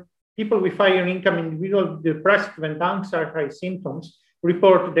children, people with higher income, individuals depressed and anxiety symptoms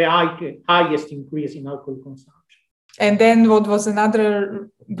report the highest increase in alcohol consumption. And then what was another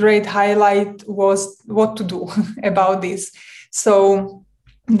great highlight was what to do about this. So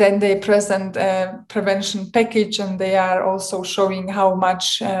then they present a prevention package, and they are also showing how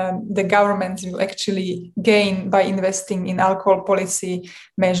much the governments will actually gain by investing in alcohol policy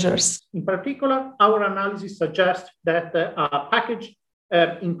measures. In particular, our analysis suggests that a package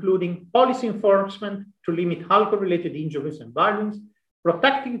including policy enforcement to limit alcohol-related injuries and violence,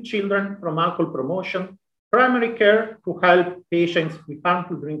 protecting children from alcohol promotion, primary care to help patients with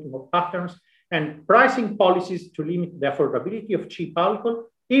harmful drinking patterns, and pricing policies to limit the affordability of cheap alcohol,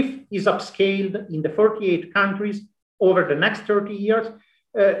 if is upscaled in the 48 countries over the next 30 years,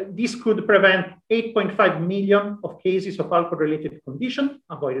 this could prevent 8.5 million of cases of alcohol-related condition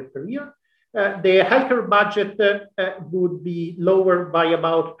avoided per year. The healthcare budget would be lower by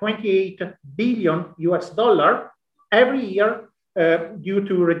about $28 billion every year due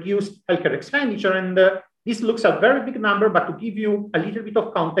to reduced healthcare expenditure. And this looks a very big number, but to give you a little bit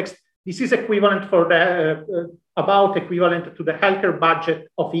of context, this is equivalent for the about equivalent to the healthcare budget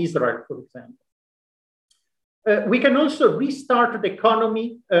of Israel, for example. We can also restart the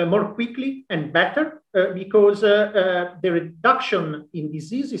economy more quickly and better because the reduction in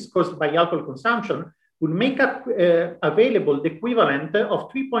diseases caused by alcohol consumption would make available the equivalent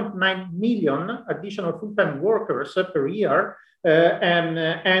of 3.9 million additional full-time workers per year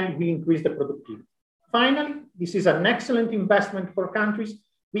and will increase the productivity. Finally, this is an excellent investment for countries.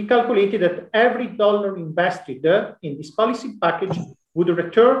 We calculated that every dollar invested in this policy package would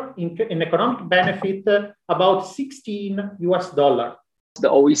return in economic benefit about $16. The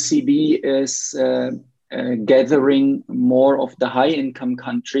OECD is gathering more of the high-income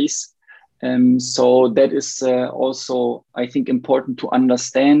countries. So that is also, I think, important to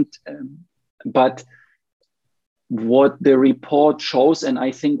understand. But what the report shows, and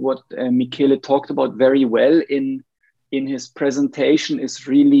I think what Michele talked about very well in his presentation, is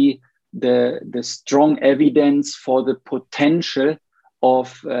really the strong evidence for the potential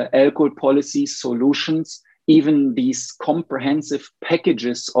of alcohol policy solutions, even these comprehensive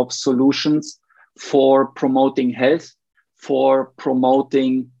packages of solutions for promoting health, for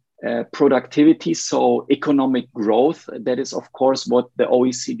promoting productivity, so economic growth. That is, of course, what the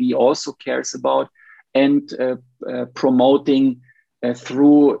OECD also cares about, and promoting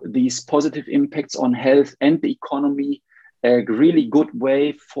through these positive impacts on health and the economy, a really good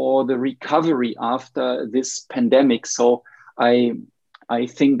way for the recovery after this pandemic. So I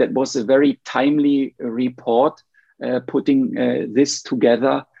think that was a very timely report putting this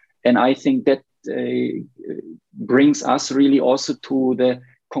together. And I think that brings us really also to the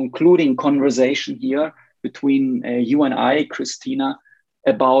concluding conversation here between you and I, Christina,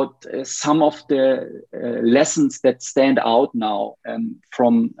 about some of the lessons that stand out now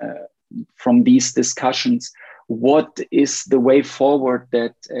from these discussions. What is the way forward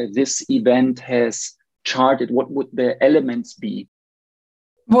that this event has charted? What would the elements be?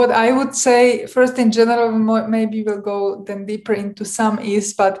 What I would say, first in general, maybe we'll go then deeper into some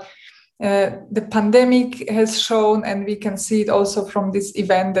is, but the pandemic has shown, and we can see it also from this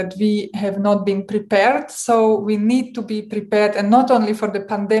event, that we have not been prepared. So we need to be prepared, and not only for the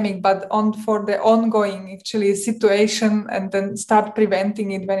pandemic, but for the ongoing actually situation, and then start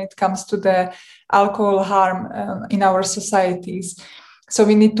preventing it when it comes to the alcohol harm in our societies. So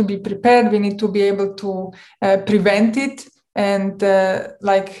we need to be prepared. We need to be able to prevent it and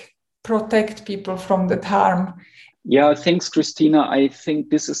protect people from that harm. Yeah, thanks, Christina. I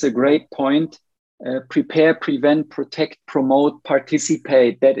think this is a great point. Prepare, prevent, protect, promote,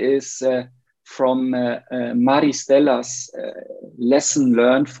 participate. That is from Maristella's lesson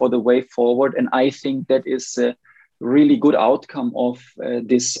learned for the way forward. And I think that is a really good outcome of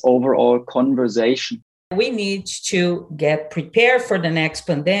this overall conversation. We need to get prepared for the next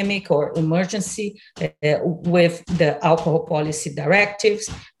pandemic or emergency with the alcohol policy directives,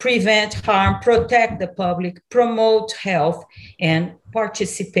 prevent harm, protect the public, promote health, and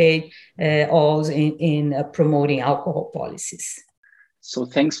participate all in promoting alcohol policies. So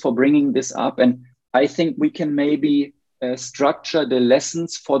thanks for bringing this up. And I think we can maybe structure the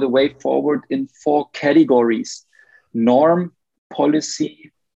lessons for the way forward in 4 categories: norm,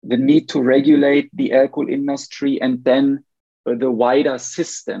 policy, the need to regulate the alcohol industry, and then the wider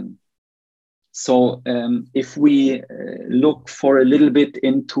system. So if we look for a little bit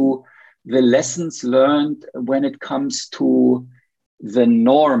into the lessons learned when it comes to the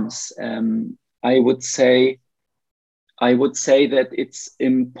norms, I would say that it's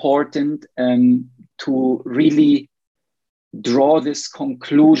important to really draw this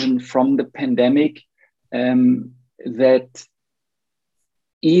conclusion from the pandemic that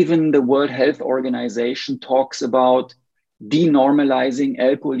even the World Health Organization talks about denormalizing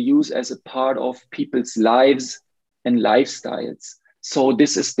alcohol use as a part of people's lives and lifestyles. So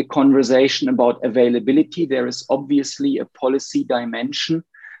this is the conversation about availability. There is obviously a policy dimension,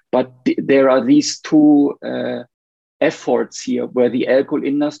 but there are these 2 efforts here where the alcohol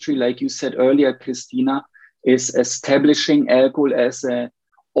industry, like you said earlier, Christina, is establishing alcohol as an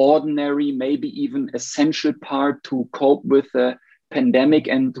ordinary, maybe even essential part to cope with the pandemic,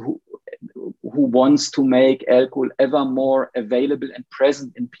 and who wants to make alcohol ever more available and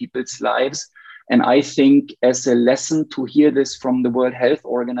present in people's lives. And I think as a lesson to hear this from the World Health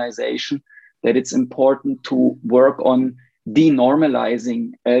Organization, that it's important to work on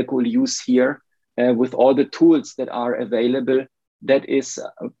denormalizing alcohol use here with all the tools that are available. That is,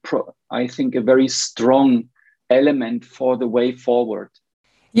 I think, a very strong element for the way forward.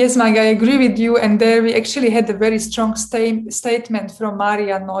 Yes, Mike, I agree with you. And there we actually had a very strong statement from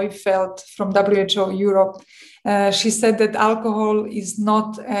Maria Neufeld from WHO Europe. She said that alcohol is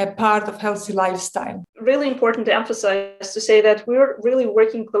not a part of healthy lifestyle. Really important to emphasize to say that we're really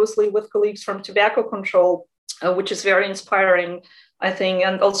working closely with colleagues from tobacco control, which is very inspiring, I think,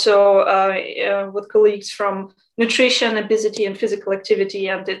 and also with colleagues from nutrition, obesity, and physical activity.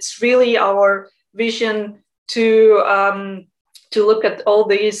 And it's really our vision to look at all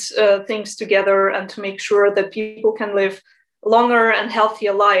these things together and to make sure that people can live longer and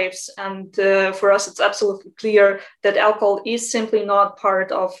healthier lives. And for us, it's absolutely clear that alcohol is simply not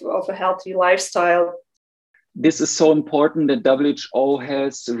part of a healthy lifestyle. This is so important that WHO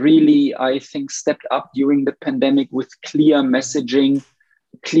has really, I think, stepped up during the pandemic with clear messaging,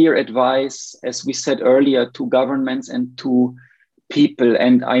 clear advice, as we said earlier, to governments and to people.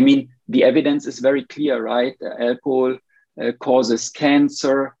 And I mean, the evidence is very clear, right? Alcohol causes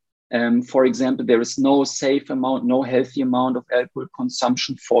cancer. For example, there is no safe amount, no healthy amount of alcohol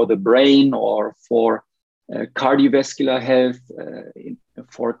consumption for the brain or for cardiovascular health,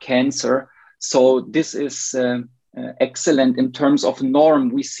 for cancer. So this is excellent in terms of norm.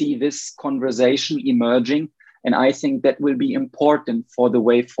 We see this conversation emerging, and I think that will be important for the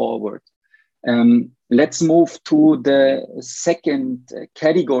way forward. Let's move to the second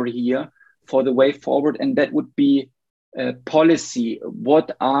category here for the way forward, and that would be policy.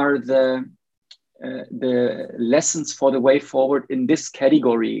 What are the lessons for the way forward in this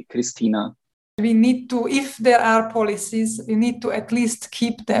category, Christina? We need to, if there are policies, we need to at least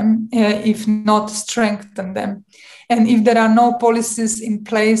keep them, if not strengthen them. And if there are no policies in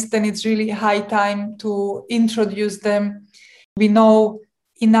place, then it's really high time to introduce them. We know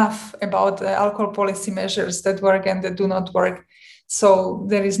enough about alcohol policy measures that work and that do not work. So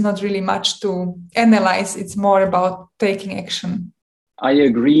there is not really much to analyze. It's more about taking action. I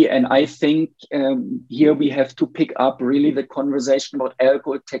agree. And I think here we have to pick up really the conversation about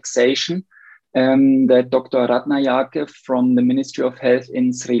alcohol taxation that Dr. Ratnayake from the Ministry of Health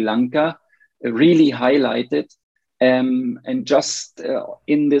in Sri Lanka really highlighted. And just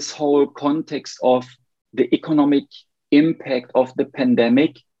in this whole context of the economic impact of the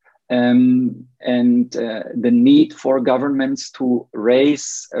pandemic, and the need for governments to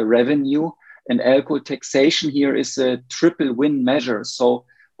raise revenue, and alcohol taxation here is a triple win measure. So,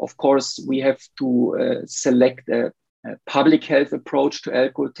 of course, we have to select a public health approach to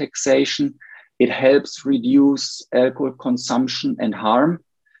alcohol taxation. It helps reduce alcohol consumption and harm,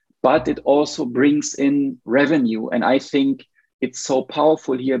 but it also brings in revenue. And I think it's so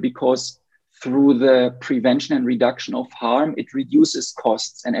powerful here because through the prevention and reduction of harm, it reduces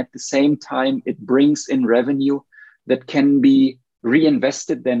costs. And at the same time, it brings in revenue that can be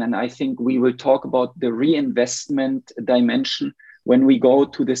reinvested then. And I think we will talk about the reinvestment dimension when we go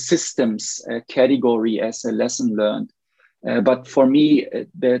to the systems category as a lesson learned. But for me,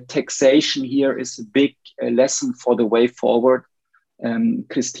 the taxation here is a big lesson for the way forward.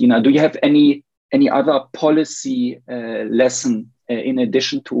 Christina, do you have any other policy lesson in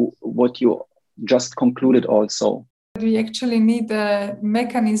addition to what you just concluded also? We actually need a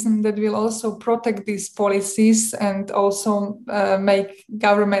mechanism that will also protect these policies and also make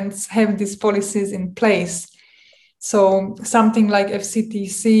governments have these policies in place. So something like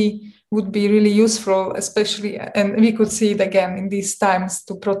FCTC would be really useful, especially, and we could see it again in these times,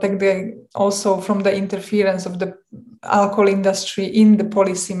 to protect also from the interference of the alcohol industry in the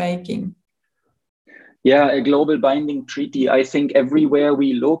policy making. Yeah, a global binding treaty. I think everywhere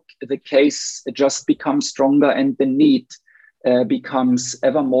we look, the case just becomes stronger and the need becomes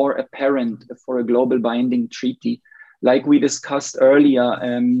ever more apparent for a global binding treaty. Like we discussed earlier,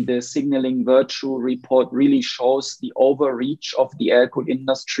 the Signaling Virtue report really shows the overreach of the alcohol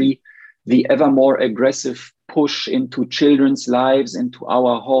industry, the ever more aggressive push into children's lives, into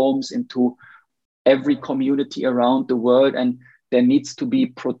our homes, into every community around the world. And there needs to be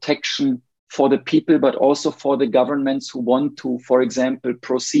protection for the people, but also for the governments who want to, for example,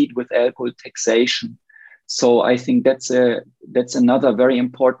 proceed with alcohol taxation. So I think that's another very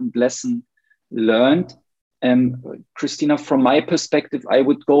important lesson learned. Christina, from my perspective, I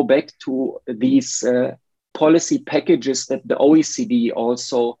would go back to these policy packages that the OECD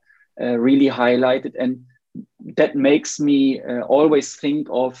also really highlighted. And that makes me always think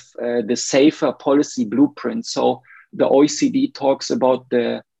of the safer policy blueprint. So the OECD talks about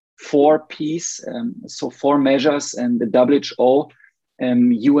the 4 Ps, so 4 measures, and the WHO,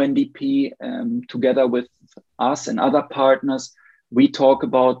 UNDP, together with us and other partners, we talk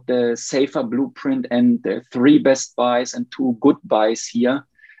about the safer blueprint and the 3 best buys and 2 good buys here.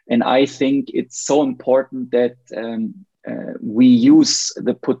 And I think it's so important that we use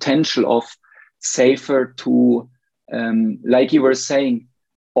the potential of safer to, like you were saying,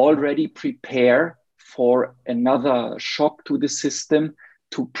 already prepare for another shock to the system,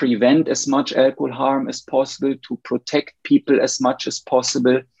 to prevent as much alcohol harm as possible, to protect people as much as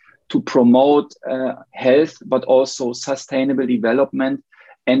possible, to promote health, but also sustainable development,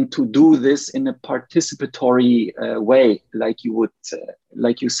 and to do this in a participatory way, like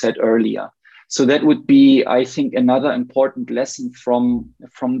you said earlier. So that would be, I think, another important lesson from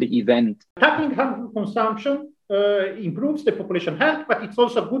the event. Tackling harmful consumption improves the population health, but it's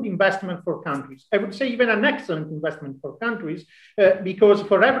also a good investment for countries. I would say even an excellent investment for countries, because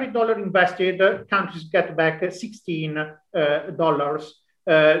for every dollar invested, countries get back $16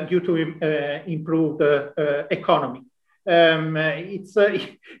 due to improved economy.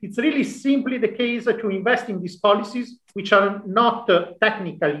 It's really simply the case to invest in these policies, which are not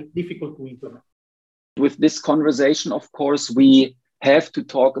technically difficult to implement. With this conversation, of course, we have to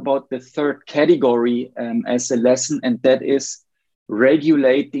talk about the third category as a lesson, and that is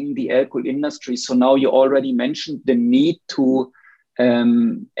regulating the alcohol industry. So now you already mentioned the need to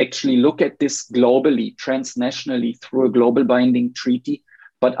actually look at this globally, transnationally, through a global binding treaty.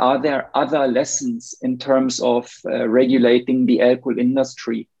 But are there other lessons in terms of regulating the alcohol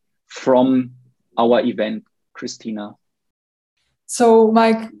industry from our event, Christina? So,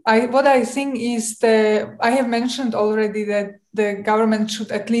 Mike, what I think is I have mentioned already that the government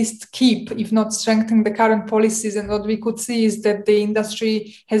should at least keep, if not strengthen, the current policies. And what we could see is that the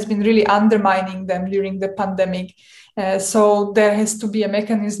industry has been really undermining them during the pandemic. So there has to be a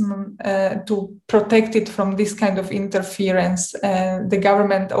mechanism to protect it from this kind of interference. The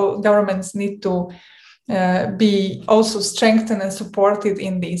governments need to be also strengthened and supported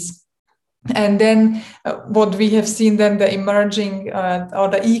in this. And then what we have seen then, the emerging or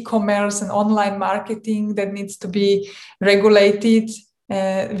the e-commerce and online marketing that needs to be regulated.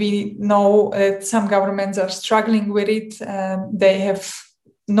 We know that some governments are struggling with it. They have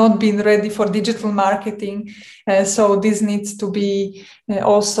not been ready for digital marketing. So this needs to be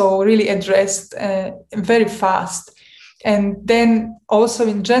also really addressed very fast. And then also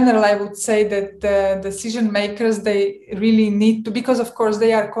in general, I would say that the decision makers, they really need to, because of course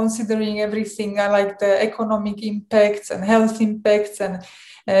they are considering everything like the economic impacts and health impacts and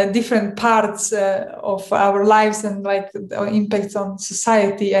different parts of our lives and like the impacts on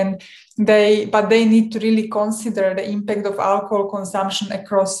society. But they need to really consider the impact of alcohol consumption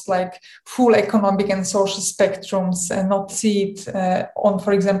across like full economic and social spectrums, and not see it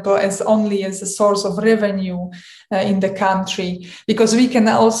for example, as only as a source of revenue in the country, because we can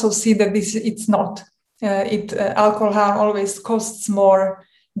also see that it's not. Alcohol harm always costs more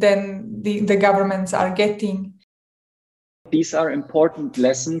than the governments are getting. These are important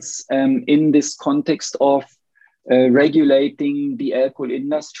lessons in this context of regulating the alcohol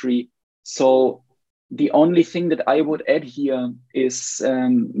industry. So the only thing that I would add here is,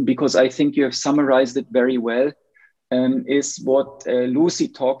 because I think you have summarized it very well, is what Lucy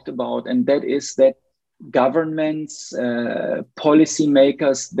talked about, and that is that governments,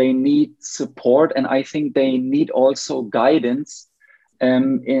 policymakers, they need support, and I think they need also guidance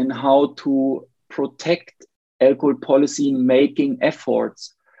in how to protect alcohol policy making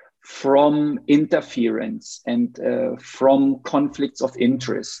efforts from interference and from conflicts of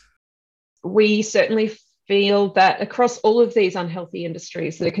interest. We certainly feel that across all of these unhealthy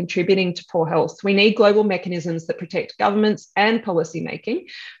industries that are contributing to poor health, we need global mechanisms that protect governments and policymaking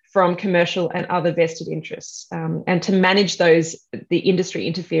from commercial and other vested interests, and to manage the industry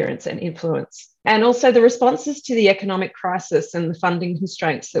interference and influence. And also the responses to the economic crisis and the funding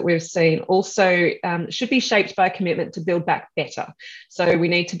constraints that we've seen also should be shaped by a commitment to build back better. So we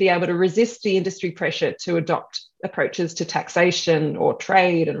need to be able to resist the industry pressure to adopt approaches to taxation or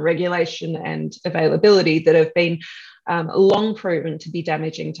trade and regulation and availability that have been long proven to be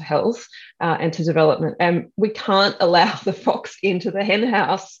damaging to health and to development. And we can't allow the fox into the hen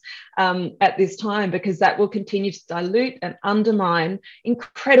house at this time, because that will continue to dilute and undermine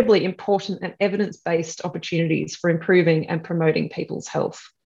incredibly important and evidence-based opportunities for improving and promoting people's health.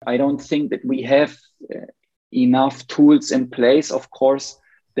 I don't think that we have enough tools in place. Of course,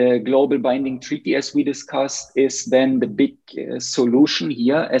 the global binding treaty, as we discussed, is then the big solution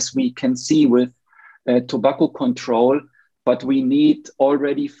here, as we can see with tobacco control. But we need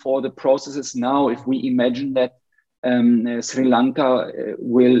already for the processes now, if we imagine that Sri Lanka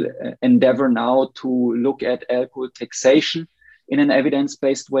will endeavor now to look at alcohol taxation in an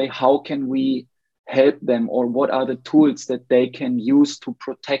evidence-based way. How can we help them, or what are the tools that they can use to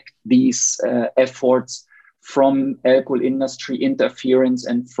protect these efforts from alcohol industry interference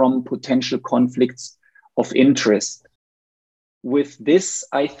and from potential conflicts of interest? With this,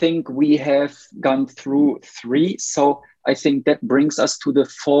 I think we have gone through 3. So I think that brings us to the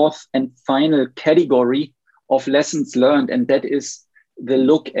 4th and final category of lessons learned. And that is the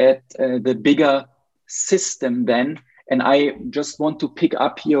look at the bigger system then. And I just want to pick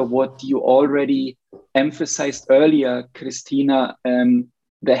up here what you already emphasized earlier, Christina,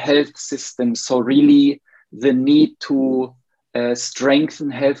 the health system. So really the need to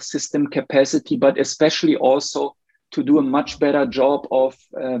strengthen health system capacity, but especially also to do a much better job of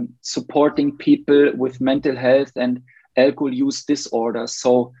supporting people with mental health and alcohol use disorders.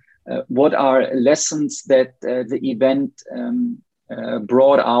 So what are lessons that the event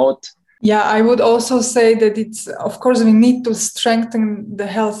brought out? Yeah, I would also say that it's, of course, we need to strengthen the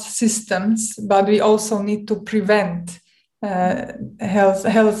health systems, but we also need to prevent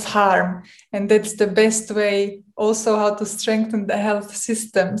health harm. And that's the best way also how to strengthen the health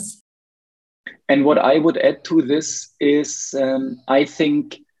systems. And what I would add to this is, I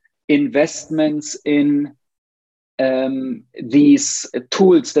think investments in these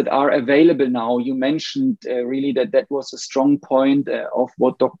tools that are available now. You mentioned really that was a strong point of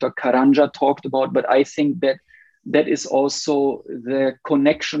what Dr. Karanja talked about, but I think that is also the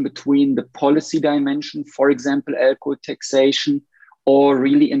connection between the policy dimension, for example, alcohol taxation, or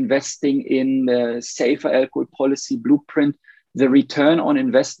really investing in the safer alcohol policy blueprint. The return on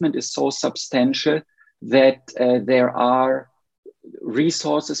investment is so substantial that there are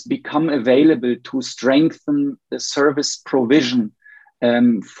resources become available to strengthen the service provision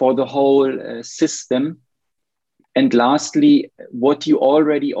for the whole system. And lastly, what you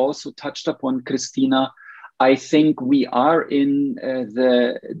already also touched upon, Christina, I think we are in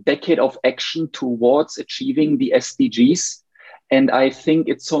the decade of action towards achieving the SDGs. And I think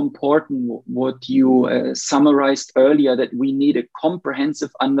it's so important what you summarized earlier, that we need a comprehensive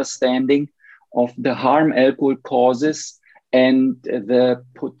understanding of the harm alcohol causes and the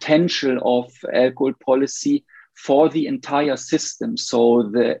potential of alcohol policy for the entire system. So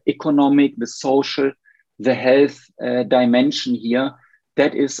the economic, the social, the health dimension here,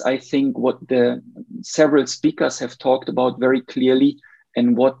 that is, I think, what the several speakers have talked about very clearly,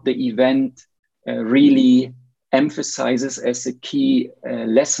 and what the event really emphasizes as a key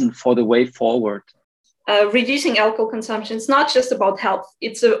lesson for the way forward. Reducing alcohol consumption is not just about health.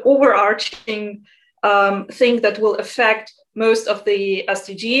 It's an overarching thing that will affect most of the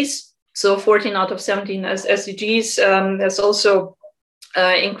SDGs. So 14 out of 17 SDGs. There's also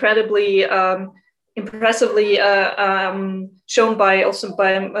incredibly impressively shown by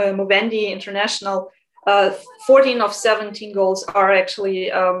Movendi International. 14 of 17 goals are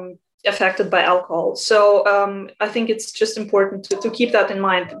actually affected by alcohol. So I think it's just important to keep that in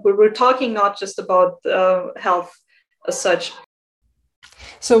mind. We're talking not just about health as such.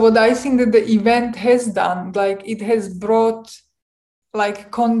 So what I think that the event has done, like it has brought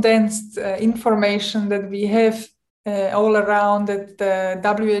like condensed information that we have all around, that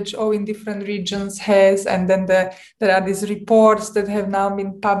the WHO in different regions has, and then there are these reports that have now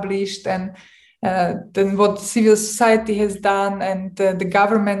been published, and then what civil society has done, and the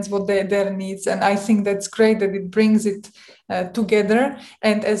governments, what their needs. And I think that's great that it brings it together.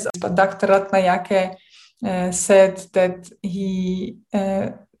 And as Dr. Ratnayake said, that he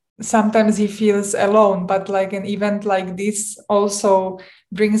sometimes he feels alone, but like an event like this also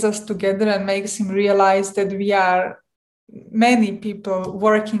brings us together and makes him realize that we are many people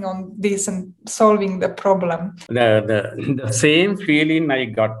working on this and solving the problem. The same feeling I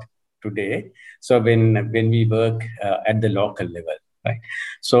got today. So when we work at the local level, right?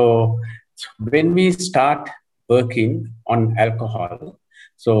 So when we start working on alcohol,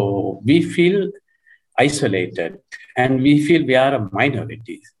 so we feel isolated and we feel we are a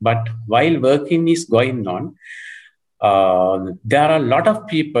minority. But while working is going on, there are a lot of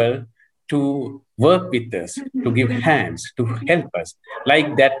people to work with us, to give hands, to help us.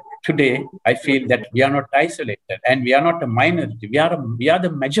 Like that today, I feel that we are not isolated and we are not a minority. We are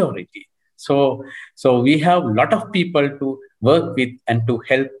the majority. So we have a lot of people to work with and to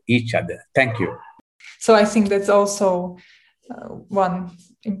help each other. Thank you. So I think that's also one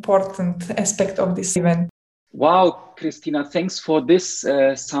important aspect of this event. Wow, Christina, thanks for this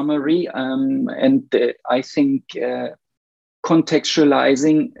summary. I think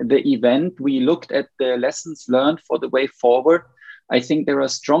contextualizing the event, we looked at the lessons learned for the way forward. I think there are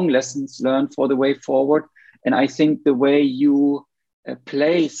strong lessons learned for the way forward. And I think the way you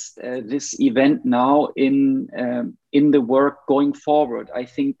placed this event now in the work going forward, I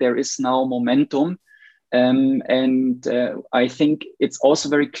think there is now momentum. And I think it's also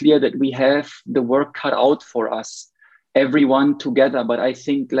very clear that we have the work cut out for us, everyone together. But I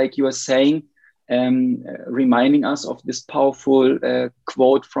think, like you are saying, reminding us of this powerful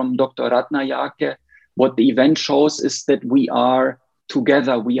quote from Dr. Ratnayake, what the event shows is that we are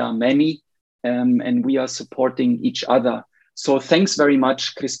together, we are many, and we are supporting each other. So thanks very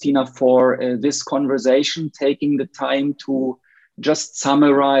much, Christina, for this conversation, taking the time to just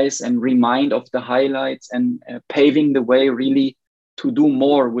summarize and remind of the highlights and paving the way really to do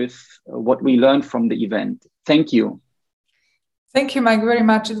more with what we learned from the event. Thank you. Thank you, Mike, very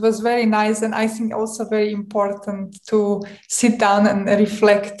much. It was very nice, and I think also very important to sit down and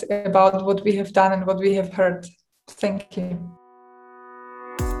reflect about what we have done and what we have heard. Thank you.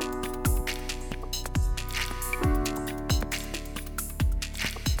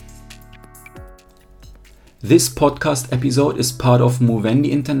 This podcast episode is part of Movendi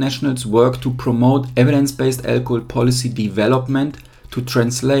International's work to promote evidence-based alcohol policy development, to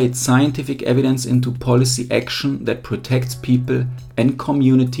translate scientific evidence into policy action that protects people and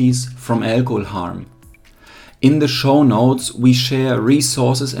communities from alcohol harm. In the show notes, we share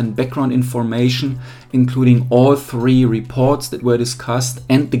resources and background information, including all 3 reports that were discussed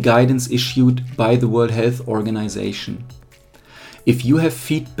and the guidance issued by the World Health Organization. If you have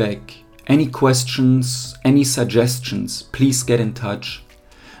feedback, any questions, any suggestions, please get in touch.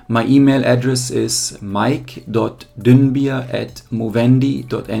 My email address is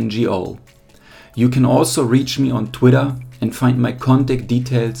mike.dünbier@movendi.ngo. You can also reach me on Twitter and find my contact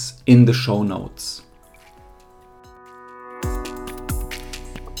details in the show notes.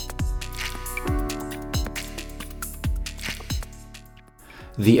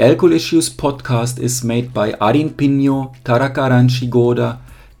 The Alcohol Issues podcast is made by Arin Pinho, Tarakkaran Shigoda,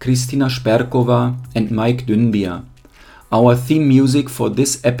 Kristina Šperková and Mike Dünbier. Our theme music for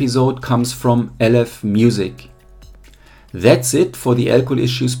this episode comes from LF Music. That's it for the Alcohol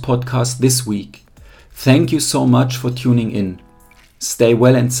Issues podcast this week. Thank you so much for tuning in. Stay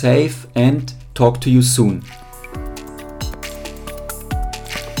well and safe, and talk to you soon.